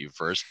throw it at you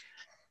first.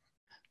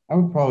 I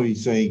would probably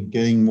say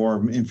getting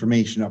more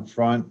information up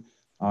front.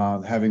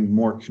 Having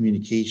more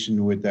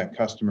communication with that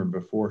customer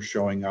before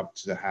showing up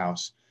to the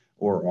house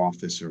or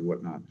office or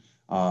whatnot.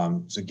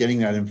 So getting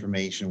that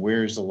information,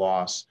 where is the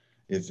loss?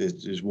 If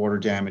there's water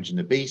damage in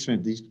the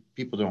basement, these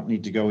people don't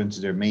need to go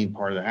into their main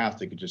part of the house.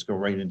 They could just go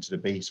right into the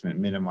basement,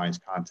 minimize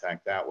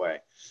contact that way.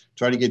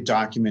 Try to get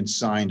documents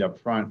signed up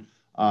front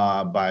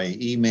by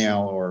email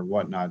or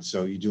whatnot.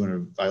 So you're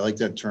doing I like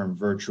that term,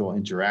 virtual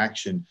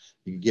interaction.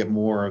 You can get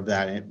more of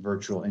that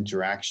virtual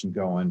interaction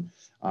going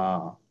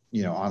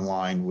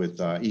online with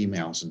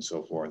emails and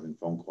so forth and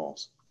phone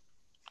calls.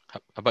 How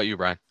about you,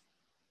 Brian?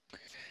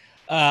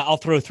 I'll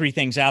throw 3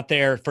 things out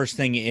there. First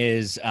thing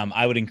is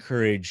I would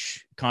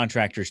encourage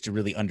contractors to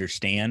really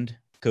understand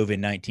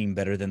COVID-19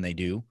 better than they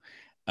do.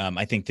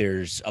 I think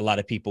there's a lot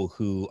of people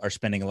who are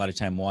spending a lot of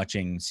time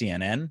watching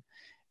CNN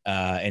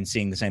and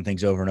seeing the same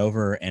things over and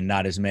over, and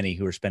not as many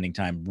who are spending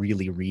time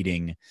really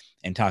reading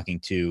and talking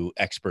to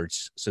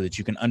experts so that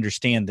you can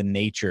understand the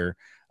nature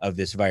of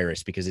this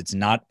virus, because it's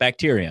not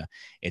bacteria,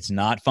 it's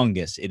not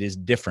fungus, it is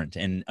different.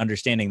 And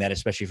understanding that,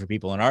 especially for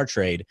people in our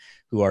trade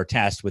who are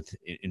tasked with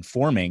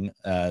informing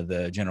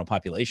the general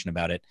population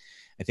about it,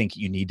 I think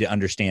you need to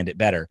understand it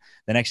better.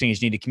 The next thing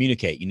is you need to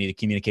communicate. You need to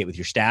communicate with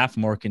your staff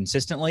more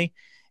consistently,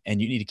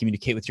 and you need to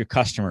communicate with your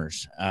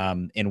customers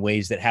in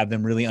ways that have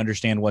them really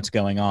understand what's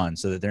going on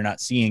so that they're not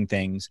seeing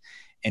things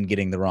and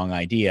getting the wrong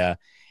idea.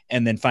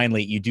 And then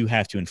finally, you do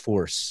have to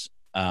enforce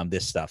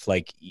this stuff.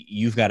 Like,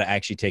 you've got to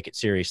actually take it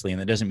seriously.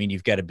 And that doesn't mean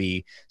you've got to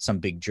be some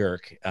big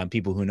jerk.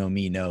 People who know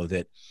me know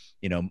that,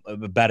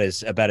 about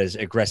as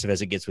aggressive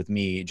as it gets with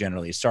me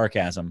generally is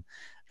sarcasm.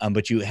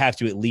 But you have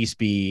to at least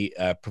be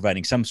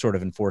providing some sort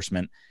of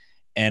enforcement.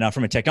 And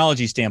from a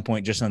technology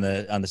standpoint, just on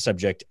the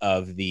subject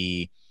of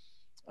the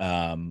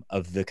kind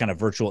of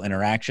virtual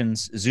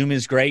interactions, Zoom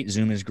is great.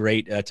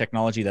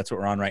 Technology. That's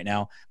what we're on right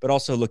now. But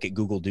also look at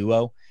Google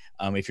Duo.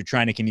 If you're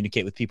trying to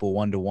communicate with people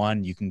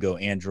one-to-one, you can go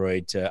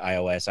Android to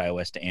iOS,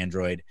 iOS to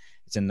Android.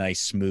 It's a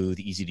nice, smooth,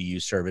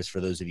 easy-to-use service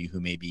for those of you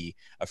who may be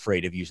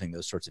afraid of using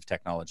those sorts of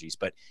technologies.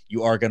 But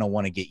you are going to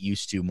want to get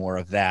used to more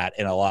of that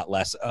and a lot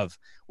less of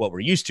what we're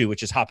used to,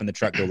 which is hop in the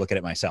truck, go look at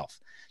it myself.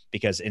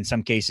 Because in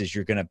some cases,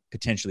 you're going to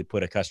potentially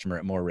put a customer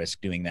at more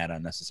risk doing that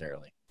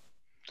unnecessarily.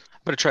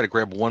 I'm going to try to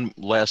grab one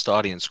last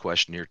audience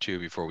question here too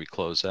before we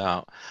close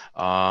out.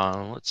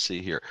 Let's see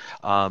here.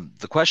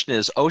 The question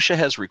is, OSHA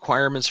has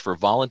requirements for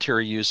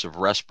voluntary use of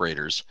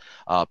respirators,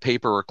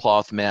 paper or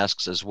cloth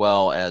masks, as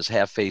well as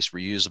half-face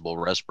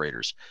reusable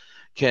respirators.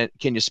 Can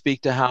you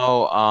speak to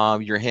how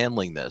you're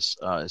handling this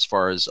as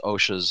far as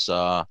OSHA's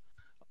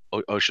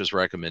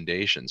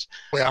recommendations?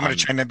 Well, I'm going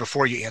to chime in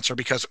before you answer,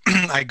 because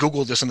I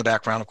Googled this in the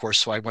background, of course,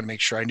 so I want to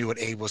make sure I knew what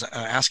Abe was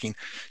asking.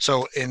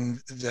 So in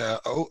the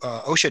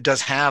OSHA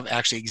does have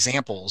actually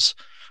examples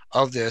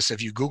of this,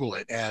 if you Google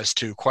it, as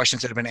to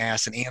questions that have been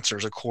asked and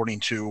answers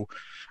according to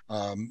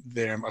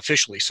them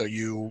officially. So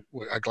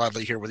I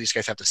gladly hear what these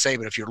guys have to say,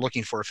 but if you're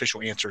looking for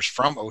official answers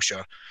from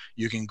OSHA,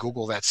 you can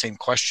Google that same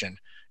question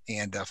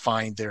and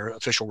find their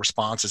official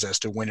responses as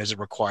to when is it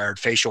required,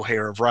 facial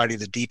hair, a variety of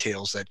the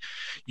details that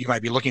you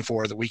might be looking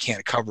for that we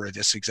can't cover at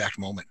this exact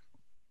moment.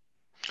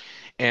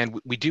 And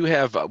we do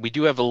have a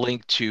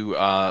link to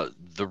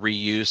the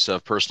reuse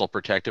of personal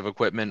protective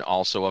equipment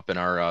also up in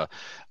our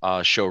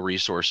show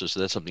resources. So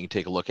that's something you can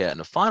take a look at. And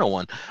the final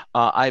one,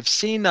 I've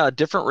seen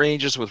different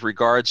ranges with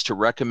regards to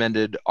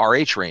recommended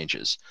RH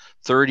ranges,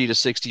 30 to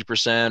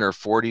 60% or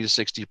 40 to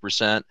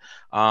 60%.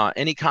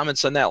 Any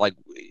comments on that? Like,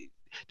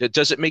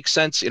 does it make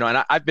sense? And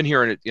I've been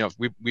hearing it.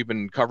 We've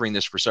been covering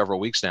this for several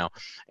weeks now,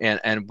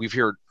 and we've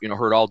heard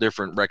all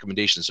different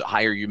recommendations.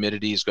 Higher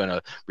humidity is going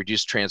to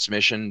reduce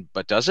transmission,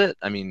 but does it?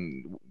 I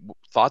mean,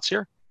 thoughts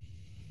here?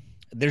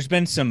 There's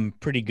been some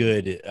pretty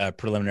good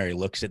preliminary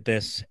looks at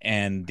this,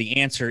 and the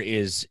answer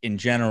is, in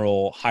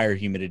general, higher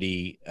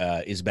humidity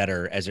is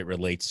better as it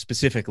relates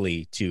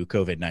specifically to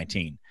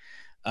COVID-19.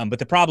 But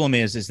the problem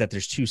is that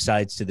there's two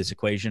sides to this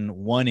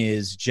equation. One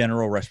is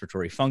general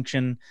respiratory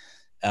function,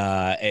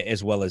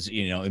 as well as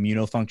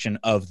immunofunction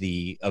of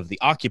the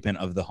occupant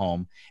of the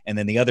home, and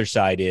then the other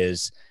side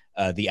is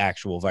the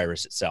actual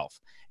virus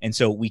itself. And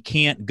so we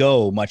can't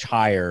go much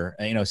higher.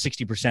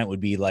 60% would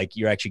be like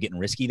you're actually getting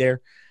risky there.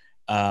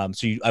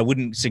 I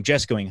wouldn't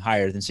suggest going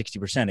higher than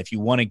 60%. If you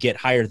want to get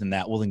higher than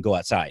that, well, then go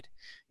outside.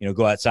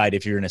 Go outside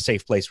if you're in a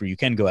safe place where you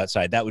can go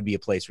outside. That would be a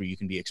place where you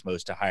can be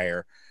exposed to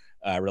higher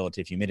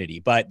relative humidity.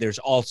 But there's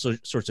also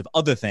sorts of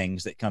other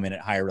things that come in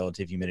at higher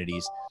relative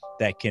humidities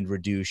that can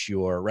reduce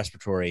your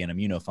respiratory and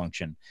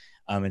immunofunction.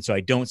 And so I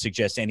don't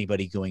suggest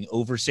anybody going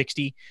over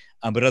 60.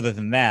 But other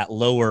than that,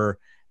 lower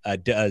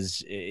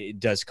does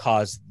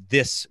cause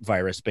this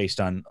virus,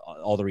 based on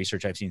all the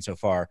research I've seen so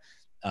far,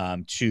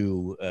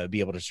 to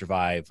be able to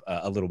survive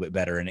a little bit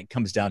better. And it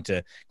comes down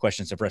to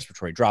questions of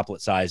respiratory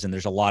droplet size. And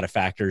there's a lot of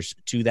factors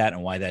to that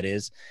and why that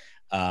is.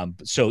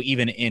 So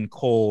even in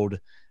cold,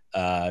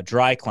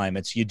 dry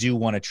climates, you do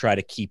want to try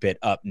to keep it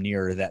up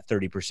near that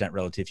 30%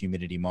 relative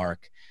humidity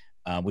mark,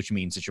 which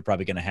means that you're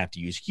probably going to have to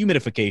use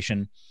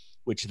humidification,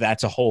 which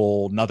that's a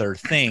whole nother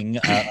thing,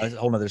 a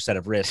whole nother set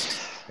of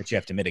risks that you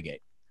have to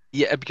mitigate.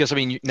 Yeah, because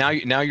now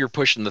you're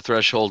pushing the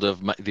threshold of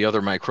the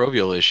other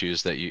microbial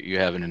issues that you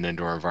have in an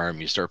indoor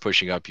environment. You start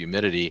pushing up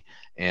humidity,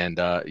 and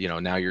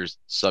now you're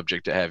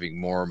subject to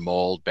having more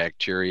mold,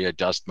 bacteria,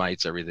 dust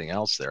mites, everything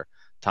else there.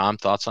 Tom,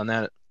 thoughts on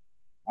that?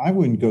 I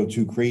wouldn't go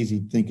too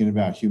crazy thinking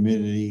about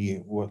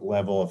humidity, what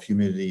level of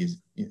humidity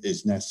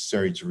is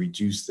necessary to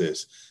reduce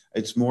this.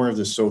 It's more of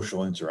the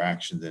social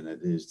interaction than it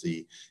is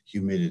the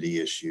humidity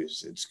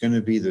issues. It's going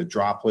to be the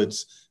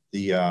droplets,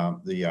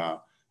 the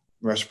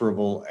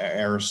respirable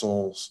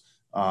aerosols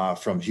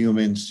from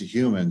humans to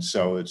humans.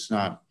 So it's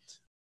not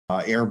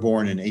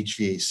airborne in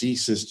HVAC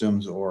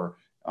systems or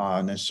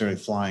necessarily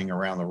flying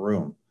around the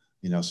room.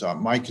 So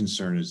my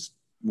concern is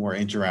more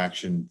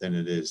interaction than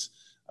it is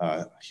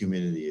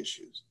humidity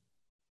issues.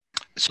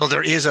 So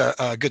there is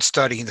a good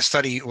study, and the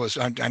study was,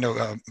 I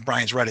know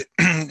Brian's read it,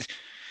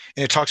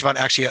 and it talks about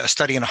actually a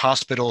study in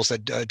hospitals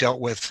that dealt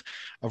with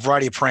a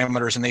variety of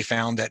parameters, and they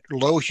found that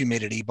low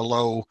humidity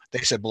they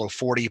said below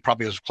 40,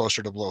 probably was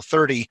closer to below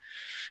 30,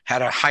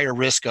 had a higher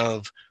risk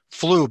of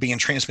flu being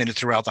transmitted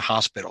throughout the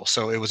hospital.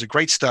 So it was a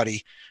great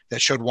study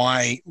that showed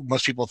why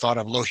most people thought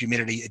of low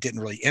humidity. It didn't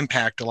really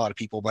impact a lot of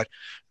people, but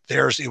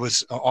it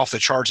was off the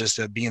charts as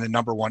to being the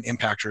number one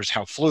impactor is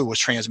how flu was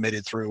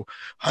transmitted through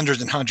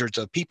hundreds and hundreds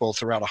of people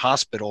throughout a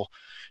hospital.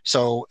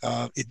 So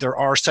there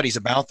are studies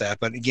about that,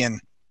 but again,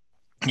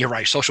 you're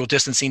right, social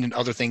distancing and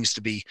other things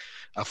to be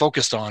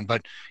focused on.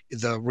 But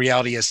the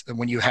reality is that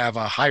when you have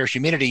a higher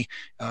humidity,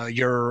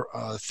 your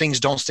things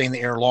don't stay in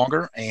the air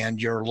longer,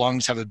 and your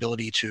lungs have the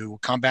ability to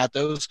combat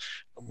those.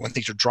 When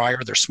things are drier,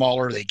 they're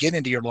smaller, they get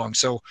into your lungs.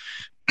 So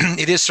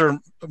it is sort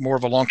of more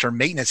of a long-term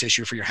maintenance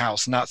issue for your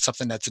house, not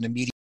something that's an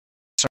immediate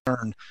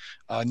concern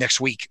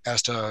next week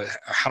as to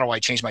how do I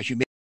change my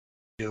humidity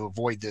to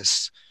avoid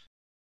this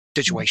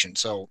situation.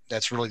 So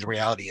that's really the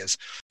reality is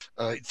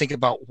think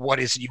about what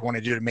is it you want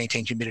to do to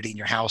maintain humidity in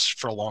your house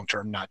for a long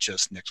term, not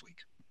just next week.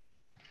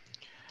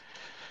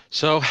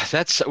 So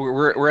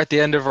we're at the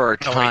end of our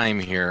time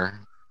here.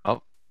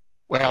 Oh,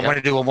 well, I want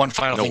to do one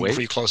final thing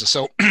before you close it.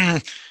 So,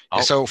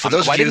 so for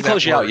those of you that didn't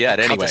close you out yet.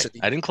 Anyway,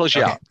 I didn't close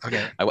you out.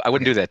 Okay. I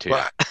wouldn't do that to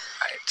you.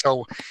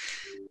 So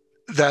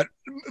that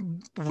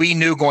we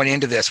knew going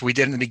into this, we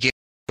didn't begin.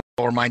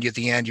 I'll remind you at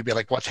the end, you'd be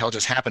like, what the hell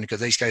just happened? Because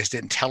these guys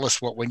didn't tell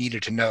us what we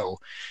needed to know.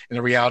 And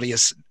the reality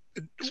is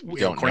we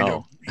don't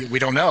know.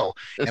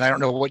 And I don't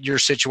know what your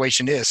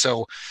situation is.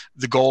 So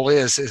the goal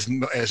is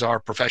as our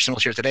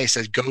professionals here today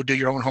says, go do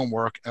your own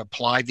homework,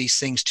 apply these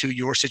things to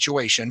your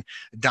situation,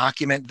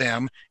 document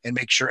them, and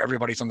make sure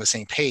everybody's on the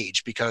same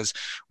page. Because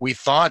we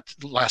thought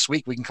last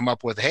week we can come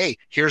up with, hey,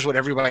 here's what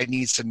everybody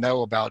needs to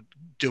know about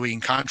doing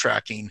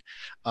contracting,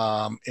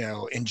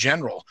 in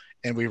general.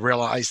 And we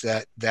realized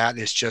that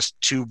is just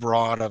too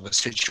broad of a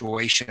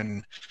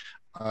situation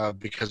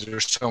because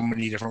there's so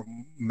many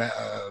different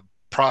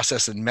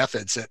process and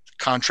methods that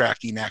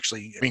contracting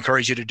actually. We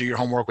encourage you to do your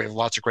homework. We have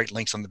lots of great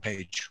links on the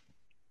page.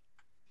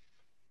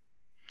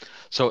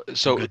 So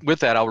with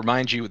that, I'll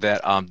remind you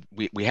that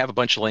we have a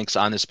bunch of links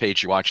on this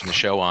page you're watching the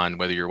show on,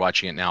 whether you're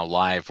watching it now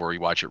live or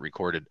you watch it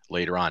recorded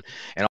later on.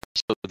 And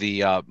also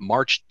the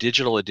March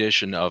digital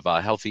edition of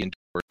Healthy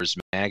Indoors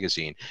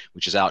magazine,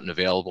 which is out and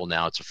available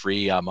now. It's a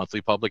free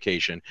monthly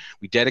publication.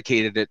 We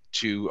dedicated it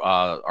to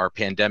our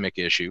pandemic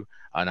issue,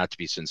 not to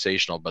be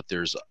sensational, but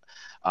there's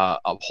a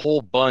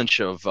whole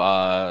bunch of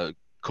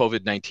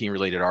COVID-19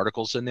 related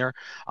articles in there.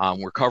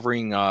 We're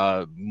covering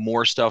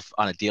more stuff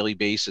on a daily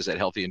basis at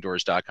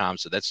healthyindoors.com.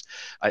 So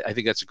I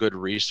think that's a good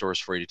resource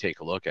for you to take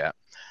a look at.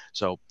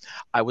 So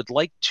I would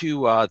like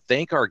to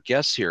thank our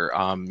guests here.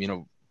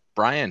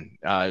 Brian,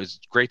 it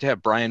was great to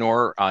have Brian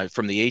Orr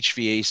from the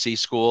HVAC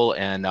school,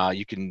 and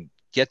you can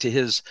get to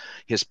his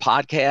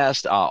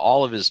podcast,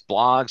 all of his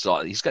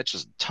blogs. He's got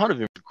just a ton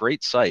of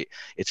great site.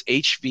 It's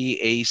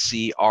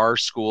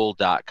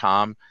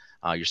hvacrschool.com.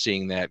 You're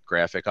seeing that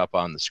graphic up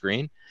on the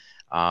screen.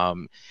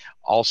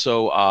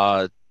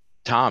 Also,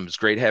 Tom, it's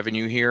great having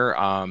you here.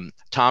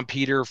 Tom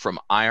Peter from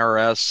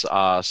IRS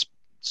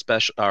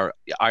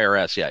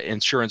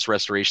Insurance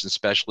Restoration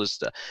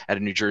Specialist out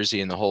of New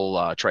Jersey and the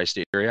whole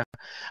tri-state area.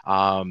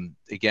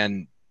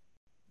 Again,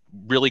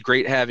 really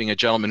great having a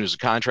gentleman who's a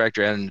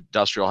contractor and an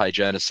industrial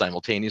hygienist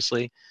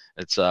simultaneously.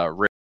 It's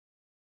rare,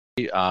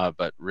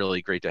 but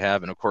really great to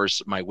have. And of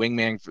course, my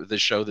wingman for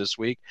this show this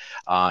week,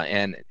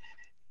 and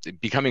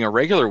becoming a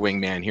regular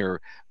wingman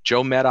here,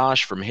 Joe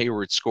Medosh from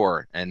Hayward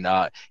Score. And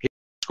Hayward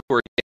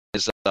Score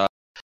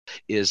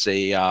is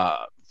a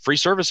free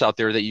service out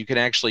there that you can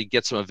actually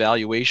get some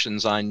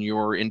evaluations on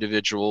your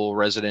individual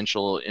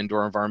residential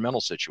indoor environmental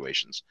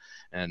situations.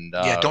 And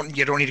you don't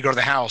need to go to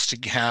the house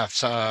to have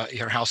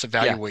your house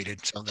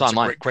evaluated. So that's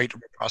a great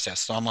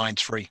process. So online,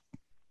 it's free.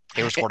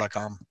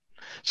 HaywardScore.com.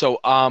 So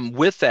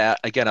with that,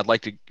 again, I'd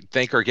like to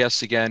thank our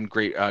guests again.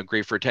 Great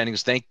for attending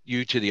us. Thank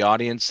you to the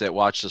audience that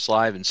watched us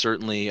live, and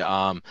certainly,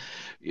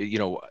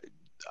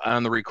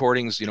 on the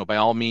recordings, by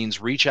all means,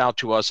 reach out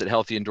to us at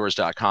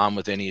healthyindoors.com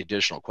with any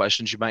additional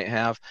questions you might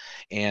have.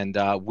 And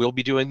we'll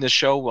be doing this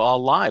show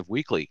live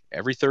weekly,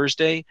 every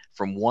Thursday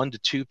from 1 to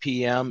 2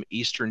 p.m.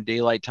 Eastern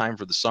Daylight Time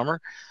for the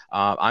summer.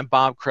 I'm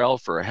Bob Krell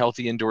for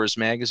Healthy Indoors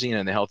Magazine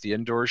and the Healthy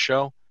Indoors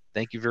Show.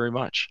 Thank you very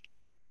much.